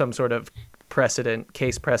of some sort of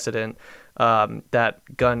case precedent, that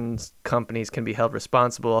gun companies can be held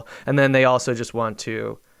responsible. And then they also just want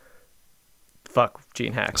to fuck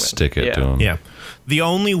Gene Hackman. Stick it to him. Yeah. The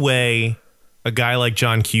only way a guy like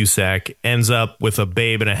John Cusack ends up with a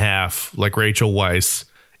babe and a half like Rachel Weisz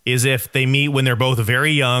is if they meet when they're both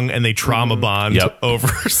very young and they trauma bond over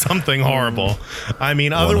something horrible. I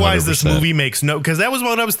mean, otherwise 100%. This movie makes no... Because that was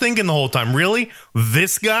what I was thinking the whole time. Really?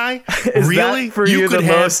 This guy? Is really? That for you the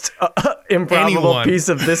most improbable piece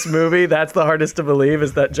of this movie? That's the hardest to believe,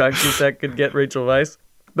 is that John Cusack could get Rachel Weisz?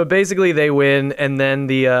 But basically they win, and then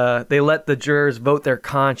they let the jurors vote their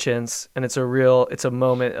conscience, and it's a real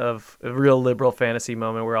liberal fantasy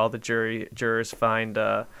moment where all the jurors find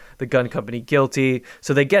the gun company guilty.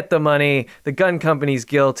 So they get the money, the gun company's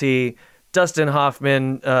guilty. Dustin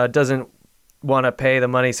Hoffman doesn't want to pay the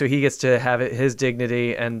money, so he gets to have his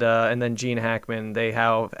dignity, and then Gene Hackman, they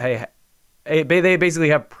basically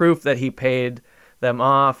have proof that he paid them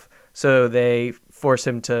off, so they force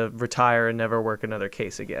him to retire and never work another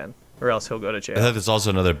case again, or else he'll go to jail. I think there's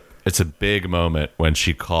also it's a big moment when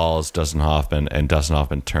she calls Dustin Hoffman and Dustin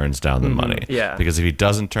Hoffman turns down the money. Yeah. Because if he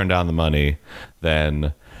doesn't turn down the money,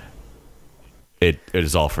 then it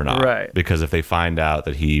is all for naught. Right. Because if they find out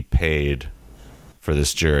that he paid for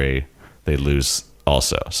this jury, they lose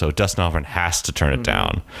also. So Dustin Hoffman has to turn it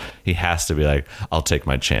down. He has to be like, I'll take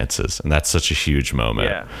my chances. And that's such a huge moment.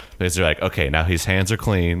 Yeah. Because they're like, okay, now his hands are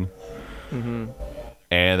clean.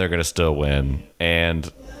 And they're gonna still win, and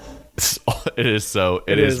it is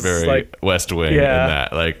very like, West Wing in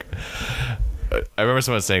that. Like, I remember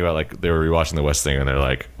someone saying about like they were rewatching the West Wing, and they're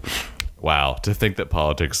like, "Wow, to think that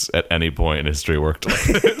politics at any point in history worked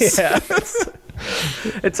like this." Yeah,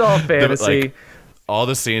 it's all fantasy. Like, all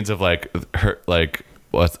the scenes of like her, like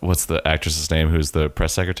what's the actress's name? Who's the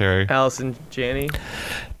press secretary? Allison Janney.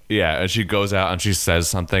 Yeah, and she goes out and she says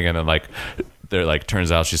something, and then like. They're like,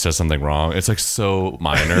 turns out she says something wrong. It's like so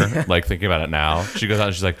minor. Like thinking about it now, she goes out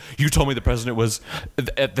and she's like, "You told me the president was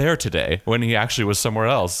there today when he actually was somewhere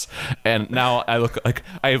else, and now I look like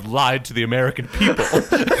I have lied to the American people."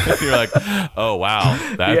 And you're like, "Oh wow,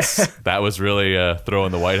 that was really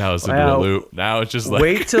throwing the White House into a loop." Now it's just like,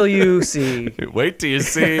 wait till you see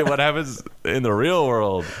what happens in the real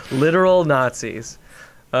world. Literal Nazis.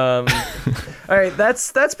 All right,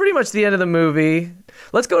 that's pretty much the end of the movie.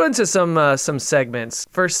 Let's go into some segments.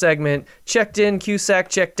 First segment, checked in Cusack,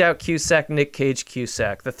 checked out Cusack, Nick Cage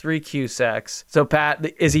Cusack, the 3 Cusacks. So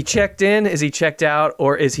Pat, is he checked in, is he checked out,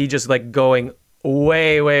 or is he just like going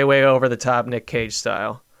way, way, way over the top Nick Cage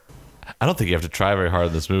style? I don't think you have to try very hard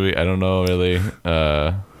in this movie. I don't know really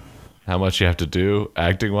how much you have to do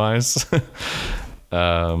acting wise.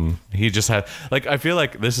 He just had like, I feel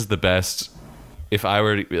like this is the best. If I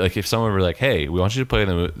were like, if someone were like, "Hey, we want you to play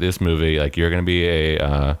in this movie. Like, you're going to be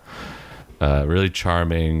a really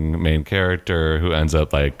charming main character who ends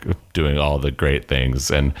up like doing all the great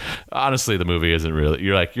things." And honestly, the movie isn't really.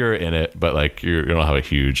 You're in it, but like you don't have a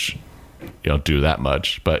huge. You don't do that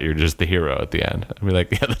much, but you're just the hero at the end. I mean,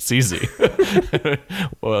 like, yeah, that's easy.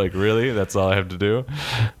 Well, like, really? That's all I have to do?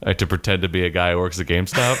 I have to pretend to be a guy who works at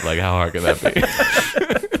GameStop? Like, how hard can that be?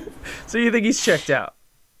 So you think he's checked out?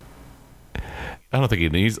 I don't think he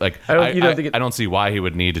needs like. I don't see why he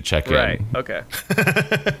would need to check in. Right. Okay.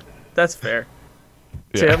 That's fair.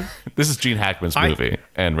 Yeah. Tim, this is Gene Hackman's movie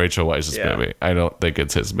and Rachel Weisz's movie. I don't think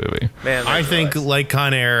it's his movie. Man, I think like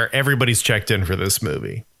Con Air, everybody's checked in for this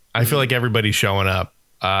movie. I feel like everybody's showing up.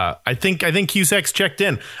 I think Cusack's checked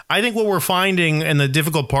in. I think what we're finding, and the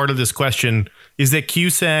difficult part of this question, is that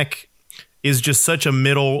Cusack is just such a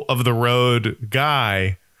middle of the road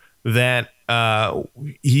guy that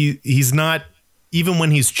he's not. Even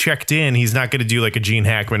when he's checked in, he's not going to do like a Gene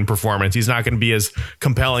Hackman performance. He's not going to be as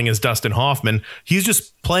compelling as Dustin Hoffman. He's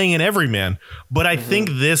just playing an everyman. But I think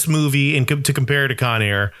this movie, to compare to Con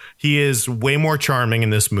Air, he is way more charming in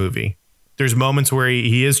this movie. There's moments where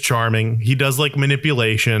he is charming. He does like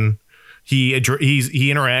manipulation. He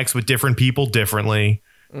interacts with different people differently.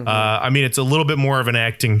 I mean, it's a little bit more of an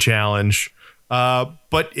acting challenge.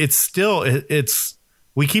 But it's still,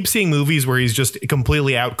 we keep seeing movies where he's just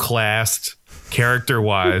completely outclassed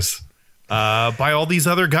character-wise by all these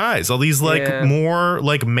other guys, all these like more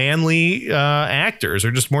like manly actors,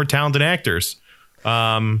 or just more talented actors.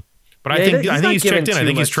 But I think he's checked in. I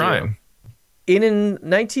think he's trying.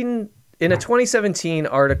 in a 2017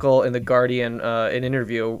 article in The Guardian, an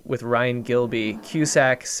interview with Ryan Gilbey,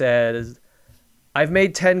 Cusack said, "I've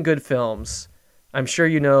made 10 good films. I'm sure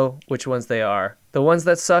you know which ones they are. The ones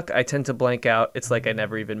that suck, I tend to blank out. It's like I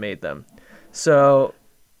never even made them." So,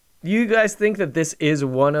 you guys think that this is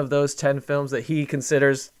one of those 10 films that he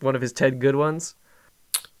considers one of his 10 good ones?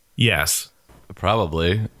 Yes.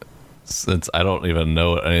 Probably, since I don't even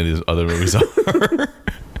know what any of these other movies are.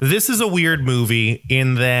 This is a weird movie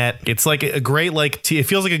in that it's like a great, it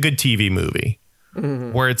feels like a good TV movie.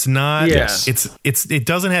 Mm-hmm. Where it's not, it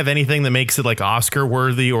doesn't have anything that makes it like Oscar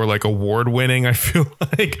worthy or like award winning. I feel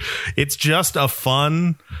like it's just a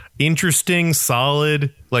fun, interesting,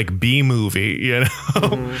 solid like B movie, you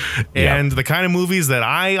know, and the kind of movies that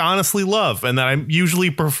I honestly love and that I usually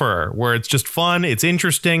prefer, where it's just fun, it's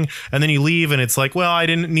interesting, and then you leave and it's like, well, I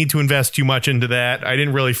didn't need to invest too much into that. I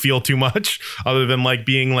didn't really feel too much other than like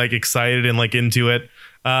being like excited and like into it.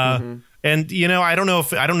 And, you know, I don't know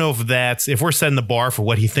if we're setting the bar for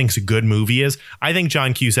what he thinks a good movie is. I think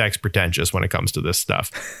John Cusack's pretentious when it comes to this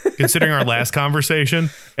stuff, considering our last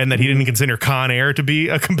conversation and that he didn't consider Con Air to be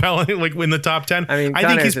a compelling, like in the top 10. I mean, I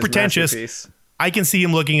think he's pretentious. I can see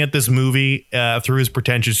him looking at this movie through his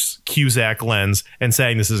pretentious Cusack lens and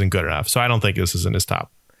saying this isn't good enough. So I don't think this is in his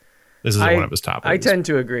top. This isn't one of his top. I tend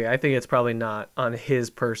to agree. I think it's probably not on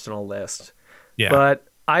his personal list. Yeah. But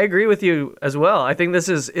I agree with you as well. I think this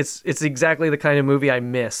is it's exactly the kind of movie I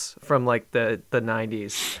miss from like the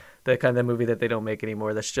 90s. The kind of movie that they don't make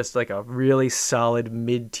anymore. That's just like a really solid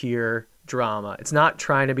mid-tier drama. It's not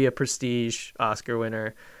trying to be a prestige Oscar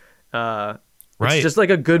winner. Right. It's just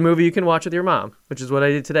like a good movie you can watch with your mom, which is what I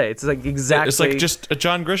did today. It's like exactly. It's like just a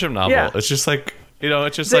John Grisham novel. Yeah. It's just like, you know,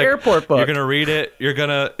 it's an airport book. You're gonna read it.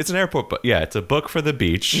 It's an airport book. Yeah, it's a book for the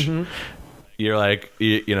beach. Mm-hmm. You're like,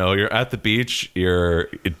 you know, you're at the beach, you're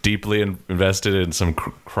deeply invested in some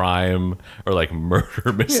crime or like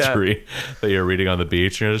murder mystery that you're reading on the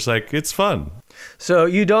beach. And you're just like, it's fun. So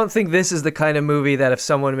you don't think this is the kind of movie that if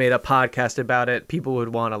someone made a podcast about it, people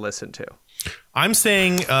would want to listen to? I'm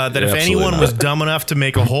saying that if anyone was dumb enough to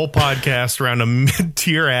make a whole podcast around a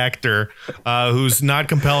mid-tier actor who's not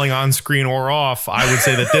compelling on screen or off, I would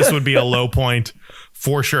say that this would be a low point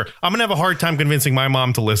for sure. I'm going to have a hard time convincing my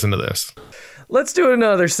mom to listen to this. Let's do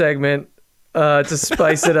another segment to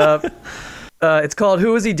spice it up. It's called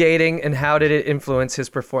Who Was He Dating and How Did It Influence His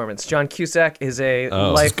Performance? John Cusack is a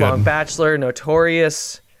lifelong bachelor,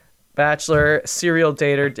 notorious bachelor, serial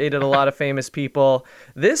dater, dated a lot of famous people.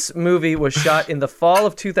 This movie was shot in the fall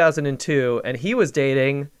of 2002, and he was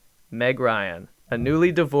dating Meg Ryan, a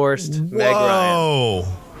newly divorced Meg Ryan.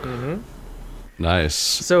 Mm-hmm. Nice.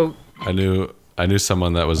 So I knew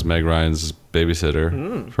someone that was Meg Ryan's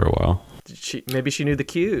babysitter for a while. Maybe she knew the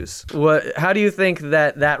cues. How do you think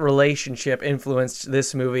that relationship influenced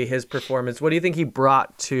this movie, his performance? What do you think he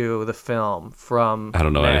brought to the film from I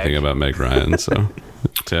don't know anything about Meg Ryan, so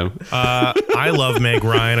Tim? I love Meg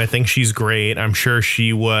Ryan. I think she's great. I'm sure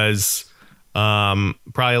she was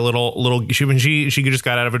probably a little when she just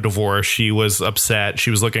got out of a divorce. She was upset. She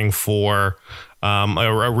was looking for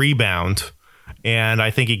a rebound. And I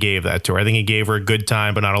think he gave that to her. I think he gave her a good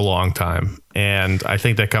time, but not a long time. And I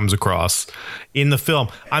think that comes across in the film.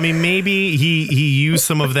 I mean, maybe he used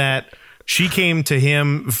some of that. She came to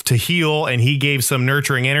him to heal, and he gave some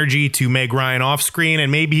nurturing energy to Meg Ryan off screen.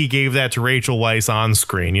 And maybe he gave that to Rachel Weisz on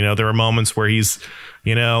screen. You know, there are moments where he's,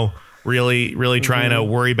 you know, really trying to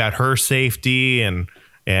worry about her safety and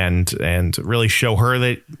really show her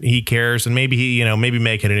that he cares. And maybe maybe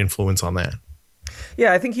Meg had an influence on that.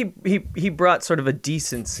 Yeah, I think he brought sort of a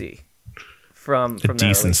decency from that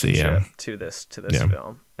relationship to this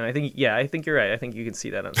film, and I think you're right. I think you can see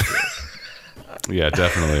that on screen. Yeah,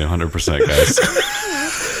 definitely, 100%,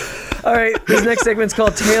 guys. All right, this next segment's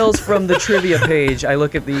called Tales from the Trivia Page. I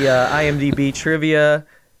look at the IMDb trivia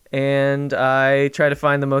and I try to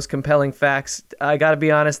find the most compelling facts. I got to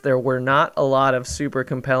be honest, there were not a lot of super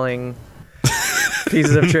compelling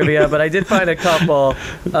pieces of trivia, but I did find a couple.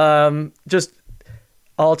 Just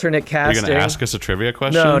alternate casting. You're going to ask us a trivia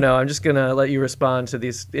question? No, I'm just going to let you respond to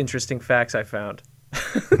these interesting facts I found.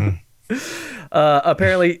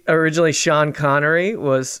 Apparently, originally Sean Connery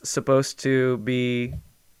was supposed to be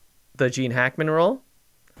the Gene Hackman role,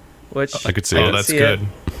 which I could see. Oh, that's good.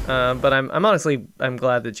 But I'm honestly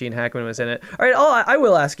glad that Gene Hackman was in it. All right, I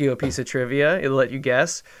will ask you a piece of trivia. It'll let you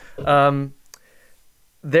guess.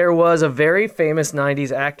 There was a very famous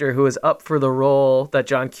 90s actor who was up for the role that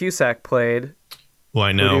John Cusack played. Well,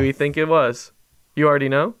 I know. Who do you think it was? You already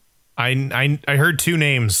know? I heard two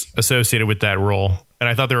names associated with that role, and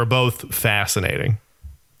I thought they were both fascinating.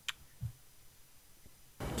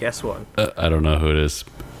 Guess one. I don't know who it is.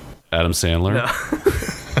 Adam Sandler. No.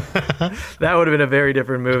 That would have been a very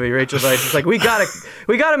different movie. Rachel Weisz is like, we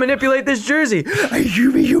gotta manipulate this jersey. He's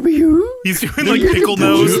doing like pickle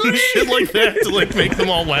nose and shit like that to like make them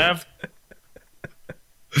all laugh.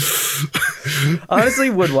 Honestly,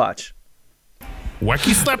 would watch.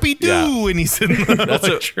 Wacky slappy doo, Yeah. and he's in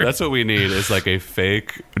the That's what we need is like a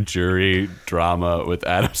fake jury drama with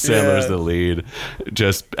Adam Sandler as Yeah. the lead,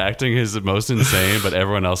 just acting his most insane, but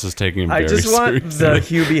everyone else is taking him I very just want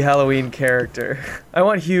seriously. the Hubie Halloween character. I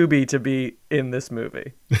want Hubie to be in this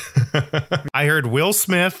movie. I heard Will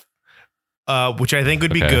Smith, which I think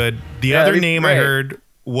would be Okay. good. The Yeah, other that'd be name I great. heard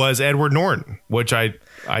was Edward Norton, which I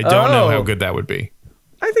don't know how good that would be.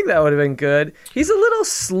 I think that would have been good. He's a little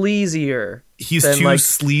sleazier. He's than, too like,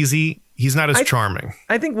 sleazy. He's not as charming.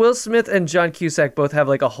 I think Will Smith and John Cusack both have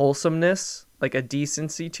like a wholesomeness, like a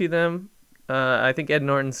decency to them. I think Ed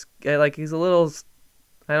Norton's like he's a little.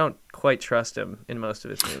 I don't quite trust him in most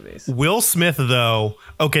of his movies. Will Smith, though,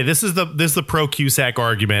 okay, this is the pro Cusack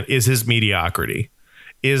argument, is his mediocrity.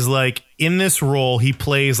 Is like in this role, he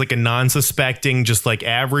plays like a non-suspecting, just like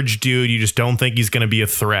average dude. You just don't think he's going to be a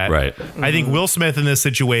threat. Right. I think Will Smith in this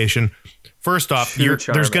situation, first off, Too there's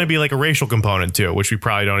going to charming. be like a racial component too, which we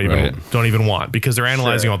probably don't even want because they're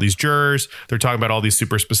analyzing Sure. all these jurors. They're talking about all these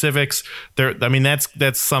super specifics. I mean, that's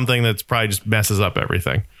something that's probably just messes up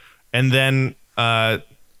everything. And then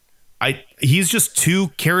he's just too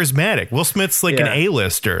charismatic. Will Smith's like an Yeah.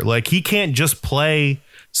 A-lister. Like he can't just play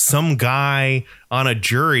some guy on a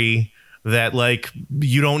jury that like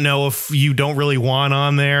you don't know if you don't really want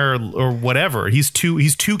on there or whatever. He's too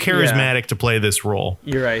charismatic to play this role.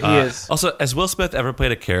 You're right. He is. Also, has Will Smith ever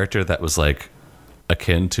played a character that was like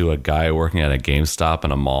akin to a guy working at a GameStop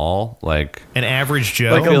in a mall? Like An average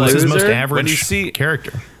Joe. Like a This is his most loser? average When you see-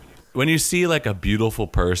 character. when you see like a beautiful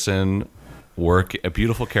person a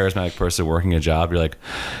beautiful charismatic person working a job, you're like,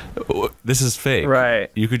 "Oh, this is fake.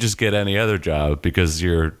 Right. You could just get any other job because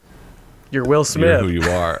you're Will Smith. you're who you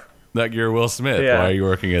are. Like you're Will Smith. Yeah. Why are you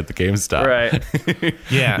working at the GameStop? Right.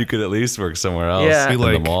 Yeah. You could at least work somewhere else Yeah. Be in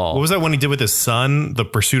like, the mall. what was that one he did with his son? The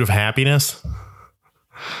Pursuit of Happiness.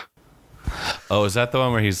 Oh, is that the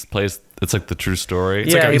one where he's plays? It's like the true story.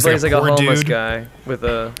 Yeah, he he's plays like a poor homeless dude. guy with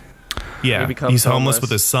a. Yeah, He becomes he's homeless homeless.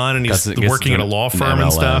 with his son, and he's Gets working at a into law an firm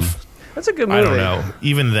and MLM. stuff. That's a good movie. I don't know.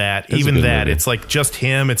 Even that, It's a good movie. it's like just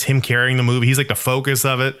him. It's him carrying the movie. He's like the focus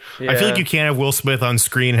of it. I feel Yeah. like you can't have Will Smith on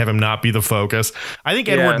screen and have him not be the focus. I think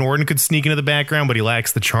Edward Yeah. Norton could sneak into the background, but he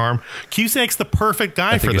lacks the charm. Cusack's the perfect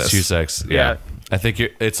guy I for think this. it's Cusack's. Yeah. Yeah. I think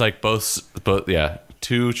it's like both. Yeah.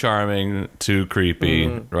 Too charming, too creepy,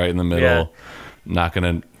 right in the middle. Yeah. Not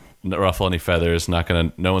gonna ruffle any feathers. No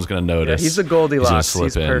one's gonna Yeah, notice. he's the Goldilocks. He's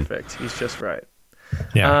He's gonna slip in. perfect. He's just right.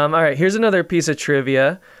 Yeah. All right, here's another piece of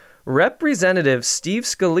trivia. Representative Steve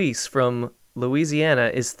Scalise from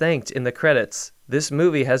Louisiana is thanked in the credits. This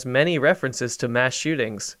movie has many references to mass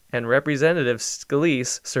shootings, and Representative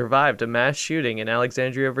Scalise survived a mass shooting in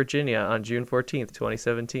Alexandria, Virginia on June 14th,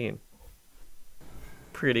 2017.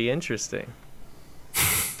 Pretty interesting.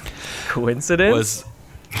 Coincidence?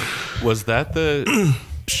 Was that the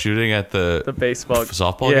shooting at the baseball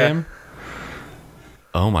softball yeah. game?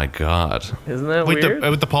 Oh my god! Isn't that with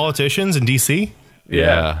weird? the politicians in DC.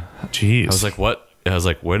 Yeah. Jeez. I was like, what? I was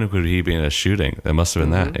like, when could he be in a shooting? That must have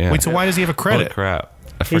been that. Yeah. Wait, so why does he have a Holy credit? crap!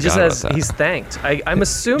 I He forgot just has. about that. He's thanked. I'm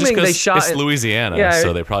Just assuming 'cause they shot. it's it- Louisiana, Yeah,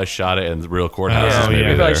 so they probably shot it in real courthouses. Yeah, Oh, maybe yeah.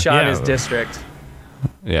 he probably there. shot in Yeah. his district.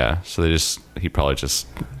 Yeah, so he probably just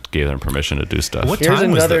gave them permission to do stuff. What Here's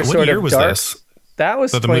time was another that? What sort year of was dark- this? That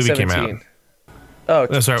was That the movie came 2017. out.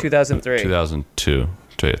 Oh, sorry. 2003. 2002,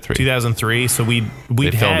 2003. 2003. So we'd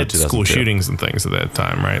filmed in had school 2002. shootings and things at that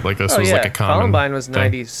time, right? Like this Oh, was yeah. like a common Columbine was thing.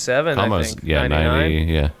 97, I Almost, think. yeah, 99.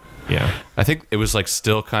 90, yeah. Yeah. I think it was like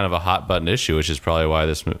still kind of a hot button issue, which is probably why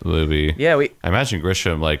this movie. Yeah, I imagine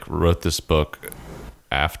Grisham like wrote this book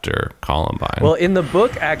after Columbine. Well, in the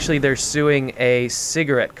book, actually, they're suing a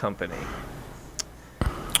cigarette company.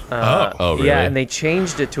 oh, really? Yeah, and they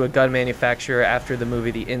changed it to a gun manufacturer after the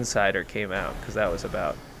movie The Insider came out, because that was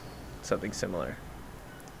about something similar.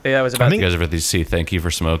 Yeah, that was about. you guys ever see Thank You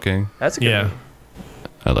for Smoking? That's a good Yeah. movie.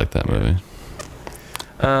 I like that movie.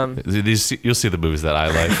 You'll see the movies that I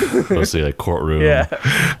like. Mostly like Courtroom. Yeah.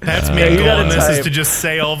 Pat's you main goal gotta in this is type. to just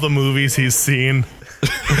say all the movies he's seen.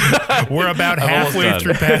 We're about I'm almost halfway done.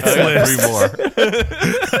 through Pat's I got list. 3 more.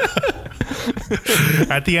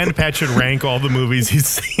 At the end, Pat should rank all the movies he's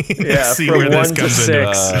seen. Yeah, see from where this 1 to comes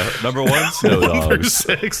into. 6. Number 1, Snow Number Dogs.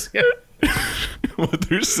 6. Yeah. 1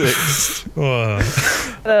 through 6.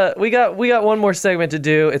 We got one more segment to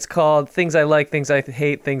do. It's called Things I Like, Things I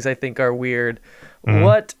Hate, Things I Think Are Weird. Mm-hmm.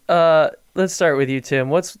 What let's start with you, Tim.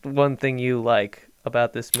 What's one thing you like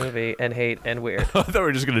about this movie and hate and weird? I thought we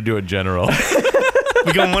were just gonna do a general.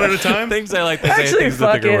 We going one at a time? Things I like. Actually,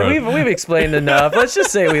 fuck it. We've explained enough. Let's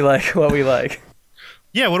just say we like what we like.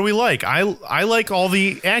 Yeah, what do we like? I like all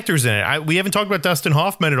the actors in it. We haven't talked about Dustin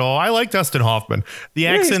Hoffman at all. I like Dustin Hoffman. The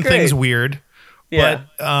accent thing's weird. Yeah.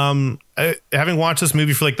 But having watched this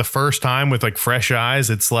movie for like the first time with like fresh eyes,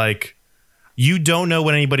 it's like you don't know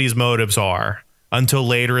what anybody's motives are until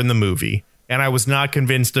later in the movie. And I was not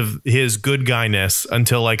convinced of his good guyness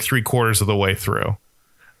until like 3/4 of the way through.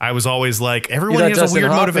 I was always like, everyone has Dustin a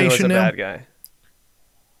weird Hoffman motivation was a now. bad guy.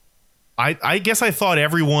 I guess I thought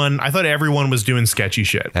everyone was doing sketchy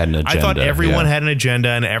shit. Had an I thought agenda, everyone yeah. had an agenda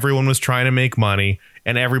and everyone was trying to make money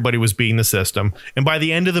and everybody was beating the system. And by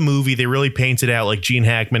the end of the movie, they really painted out like Gene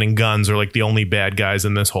Hackman and Guns are like the only bad guys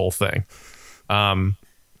in this whole thing. But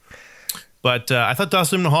I thought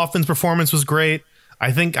Dustin Hoffman's performance was great.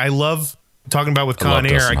 I think I love talking about with Con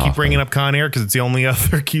Air. I keep bringing up Con Air because it's the only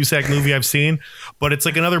other Cusack movie I've seen. But it's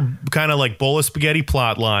like another kind of like bowl of spaghetti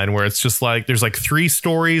plot line where it's just like there's like 3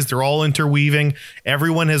 stories. They're all interweaving.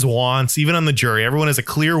 Everyone has wants, even on the jury. Everyone has a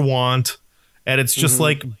clear want. And it's just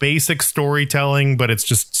like basic storytelling, but it's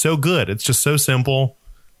just so good. It's just so simple.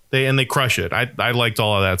 They crush it. I liked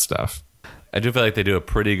all of that stuff. I do feel like they do a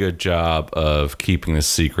pretty good job of keeping the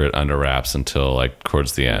secret under wraps until like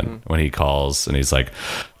towards the end when he calls and he's like,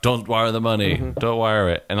 "Don't wire the money, don't wire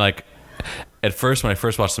it." And like at first, when I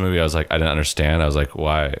first watched the movie, I was like, I didn't understand. I was like,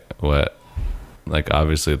 why? What? Like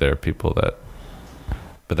obviously there are people that.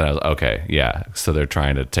 But then I was like, okay, yeah. So they're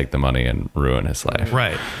trying to take the money and ruin his life,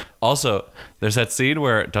 Right. Also, there's that scene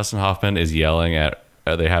where Dustin Hoffman is yelling at.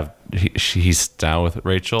 He's down with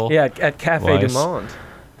Rachel. Yeah, at Cafe Du Monde.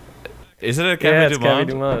 Is it a Cafe Du Monde?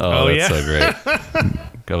 Cafe Du Monde. Oh, that's yeah. so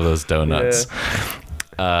great. Go with those donuts.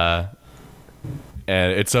 Yeah.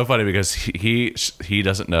 And it's so funny because he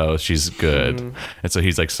doesn't know she's good, and so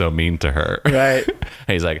he's like so mean to her. Right. And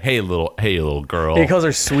he's like, hey little girl. He calls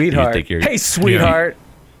her sweetheart. Hey, sweetheart.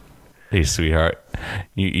 Hey, sweetheart.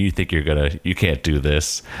 You think you can't do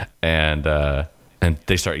this, and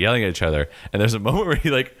they start yelling at each other. And there's a moment where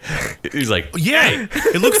he's like, Yeah.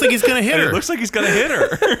 It looks like he's gonna hit and her. it looks like he's gonna hit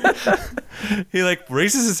her. He like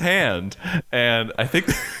raises his hand, and I think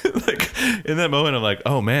like in that moment I'm like,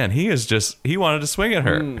 oh man, he wanted to swing at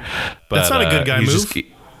her. But That's not a good guy move.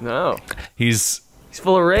 No. He's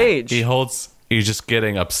Full of rage. he's just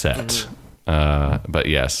getting upset. But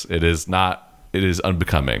yes, it is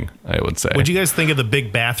unbecoming, I would say. What'd you guys think of the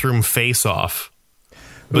big bathroom face-off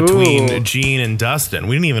between Ooh. Gene and Dustin?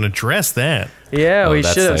 We didn't even address that. Yeah, we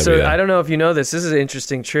that's should have. the So idea. I don't know if you know this. This is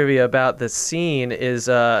interesting trivia about the scene. Is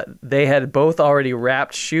they had both already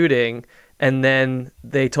wrapped shooting, and then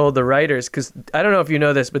they told the writers, because I don't know if you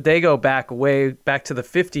know this, but they go way back to the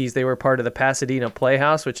 50s. They were part of the Pasadena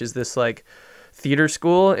Playhouse, which is this like theater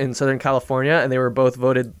school in Southern California, and they were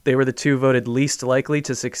the 2 voted least likely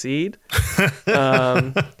to succeed.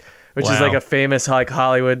 Which is like a famous like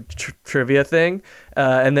Hollywood trivia thing,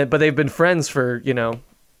 but they've been friends for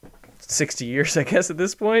 60 years, I guess, at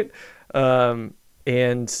this point,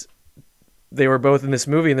 and they were both in this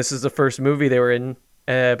movie, and this is the first movie they were in,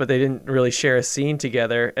 but they didn't really share a scene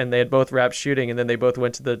together, and they had both wrapped shooting, and then they both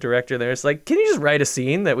went to the director. They're just like, "Can you just write a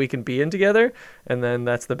scene that we can be in together?" And then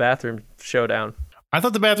that's the bathroom showdown. I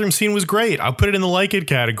thought the bathroom scene was great. I'll put it in the like it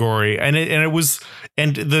category, and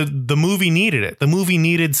the movie needed it. The movie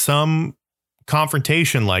needed some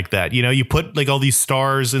confrontation like that. You put like all these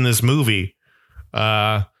stars in this movie.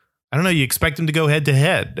 I don't know. You expect them to go head to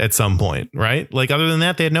head at some point, right? Like other than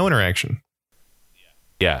that, they had no interaction.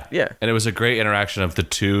 Yeah. And it was a great interaction of the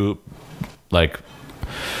two, like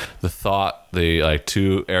the like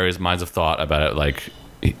 2 areas, minds of thought about it. Like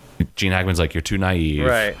Gene Hackman's like, you're too naive.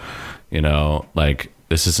 Right. Like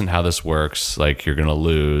this isn't how this works. Like you're going to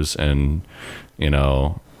lose. And,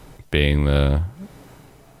 being the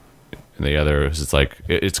other, it's like,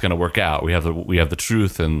 it's going to work out. We have the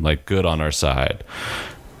truth and like good on our side.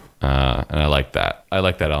 And I like that. I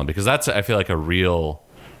like that element because that's, I feel like a real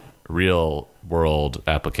world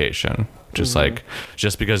application. Just like,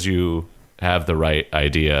 just because you have the right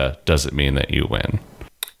idea doesn't mean that you win.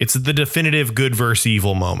 It's the definitive good versus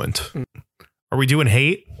evil moment. Are we doing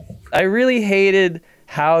hate? I really hated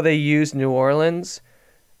how they used New Orleans.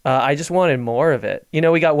 I just wanted more of it.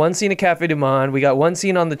 We got one scene at Cafe Du Monde. We got one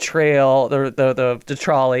scene on the trail, the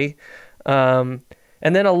trolley. And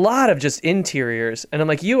then a lot of just interiors. And I'm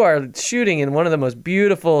like, you are shooting in one of the most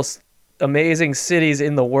beautiful, amazing cities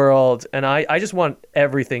in the world. And I just want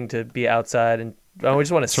everything to be outside and Oh, we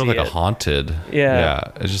just want to see sort of like it. a haunted.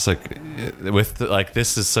 Yeah. It's just like like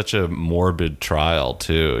this is such a morbid trial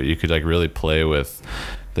too. You could like really play with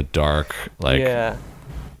the dark, like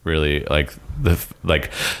really like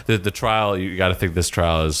the trial. You got to think this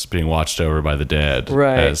trial is being watched over by the dead,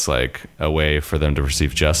 right, as like a way for them to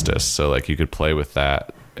receive justice. So like you could play with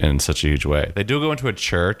that in such a huge way. They do go into a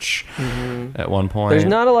church at one point. There's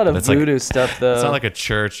not a lot of voodoo stuff though. It's not like a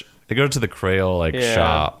church. They go to the Creole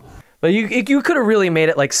shop. But you could have really made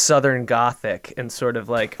it like Southern Gothic and sort of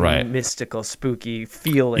like mystical, spooky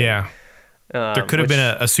feeling. Yeah. There could have been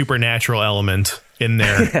a supernatural element in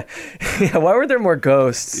there. Yeah, why were there more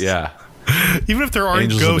ghosts? Yeah. Even if there aren't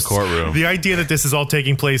Angels ghosts, in the courtroom. The idea that this is all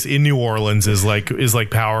taking place in New Orleans is like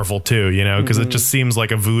powerful too, you know, because it just seems like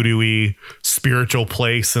a voodoo-y spiritual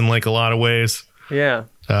place in like a lot of ways. Yeah.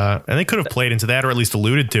 And they could have played into that or at least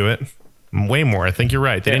alluded to it. Way more. I think you're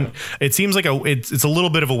right. They didn't. It seems like it's a little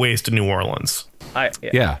bit of a waste in New Orleans.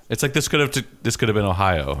 It's like this could have been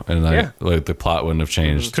Ohio, and like the plot wouldn't have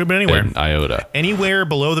changed. Could have been anywhere. In iota. Anywhere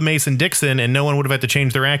below the Mason-Dixon, and no one would have had to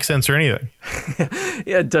change their accents or anything.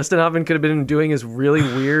 Yeah, Dustin Hoffman could have been doing his really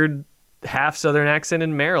weird half Southern accent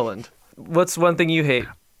in Maryland. What's one thing you hate?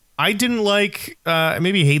 I didn't like,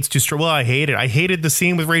 maybe hate's too strong. Well, I hated the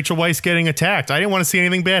scene with Rachel Weisz getting attacked. I didn't want to see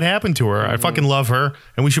anything bad happen to her. I fucking love her,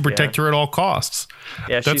 and we should protect her at all costs.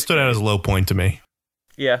 Yeah, that stood out as a low point to me.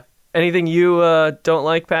 Yeah. Anything you don't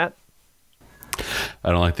like, Pat?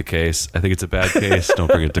 I don't like the case. I think it's a bad case.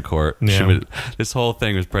 Don't bring it to court. This whole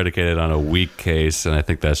thing was predicated on a weak case, and I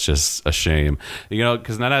think that's just a shame. You know,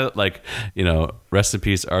 because not like, you know, rest in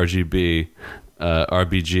peace, RBG,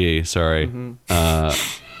 sorry.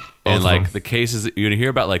 And like the cases, you're gonna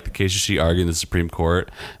hear about like the cases she argued in the Supreme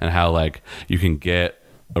Court, and how like you can get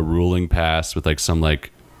a ruling passed with like some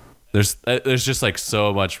like there's just like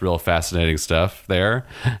so much real fascinating stuff there,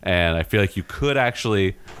 and I feel like you could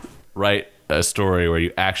actually write a story where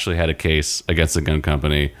you actually had a case against a gun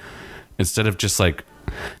company instead of just like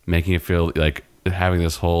making it feel like having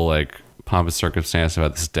this whole like pompous circumstance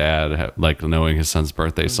about this dad like knowing his son's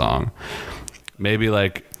birthday song. Maybe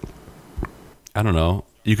like, I don't know,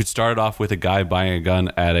 you could start it off with a guy buying a gun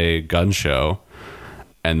at a gun show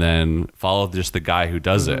and then follow just the guy who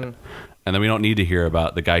does it. And then we don't need to hear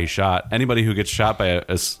about the guy who shot. Anybody who gets shot by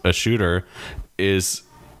a shooter is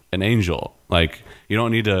an angel. Like, we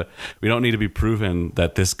don't need to be proven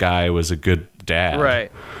that this guy was a good dad.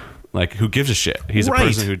 Right. Like, who gives a shit? He's a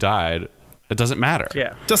person who died. It doesn't matter.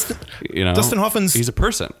 Yeah. Dustin Hoffman's, he's a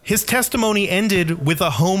person. His testimony ended with a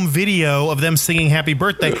home video of them singing Happy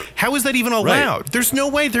Birthday. How is that even allowed? Right. There's no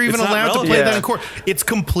way they're even allowed to play that in court. It's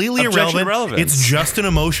completely irrelevant. It's just an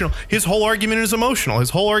emotional. His whole argument is emotional. His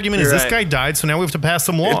whole argument is this guy died, so now we have to pass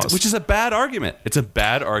some laws. Which is a bad argument. It's a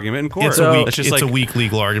bad argument in court. It's a weak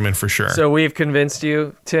legal argument for sure. So we've convinced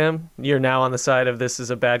you, Tim. You're now on the side of this is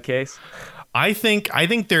a bad case. I think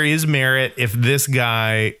there is merit if this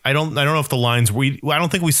guy. I don't know if the lines. I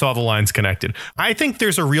don't think we saw the lines connected. I think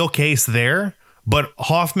there's a real case there, but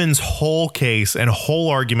Hoffman's whole case and whole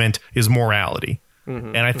argument is morality,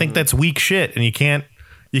 and I think that's weak shit, and you can't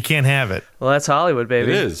have it. Well, that's Hollywood,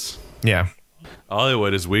 baby. It is. Yeah.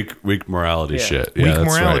 Hollywood is weak morality shit. Yeah, weak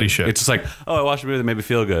morality shit. It's just like, oh, I watched a movie that made me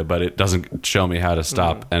feel good, but it doesn't show me how to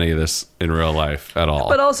stop any of this in real life at all.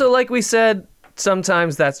 But also, like we said,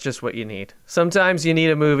 sometimes that's just what you need. Sometimes you need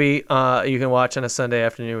a movie you can watch on a Sunday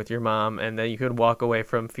afternoon with your mom, and then you could walk away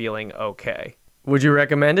from feeling okay. Would you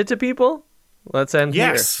recommend it to people? Let's end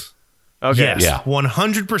here. Yes. Okay. Yes. Yeah.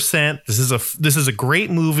 100%. This is a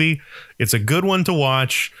great movie. It's a good one to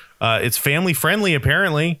watch. It's family friendly,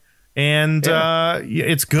 apparently. And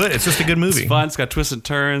it's good. It's just a good movie. It's fun. It's got twists and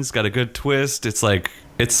turns. Got a good twist. It's like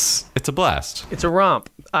it's a blast. It's a romp.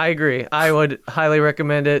 I agree. I would highly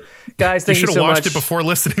recommend it, guys. Thank you so much. You should have watched it before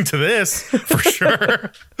listening to this, for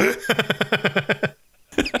sure.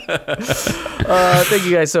 Thank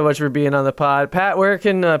you guys so much for being on the pod. Pat, where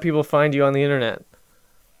can people find you on the internet?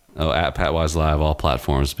 Oh, at Pat Wise Live, all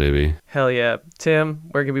platforms, baby. Hell yeah. Tim,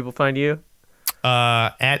 where can people find you?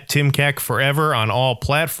 At Tim Keck forever on all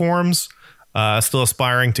platforms. Still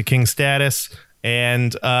aspiring to king status.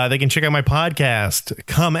 And they can check out my podcast,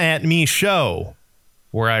 Come At Me Show,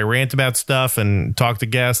 where I rant about stuff and talk to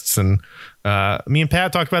guests. And me and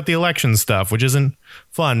Pat talked about the election stuff, which isn't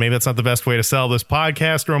fun. Maybe that's not the best way to sell this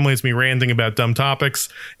podcast. Normally it's me ranting about dumb topics.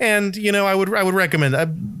 And, you know, I would recommend,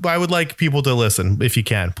 I would like people to listen if you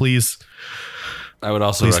can, please. I would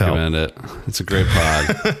also recommend it. It's a great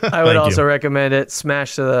pod. I would also recommend it.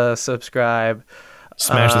 Smash the subscribe.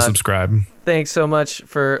 Smash the subscribe. Thanks so much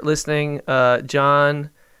for listening, John.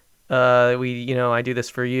 I do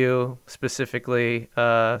this for you specifically.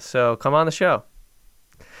 So come on the show.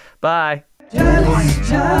 Bye. Just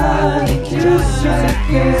Johnny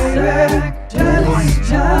Cusack.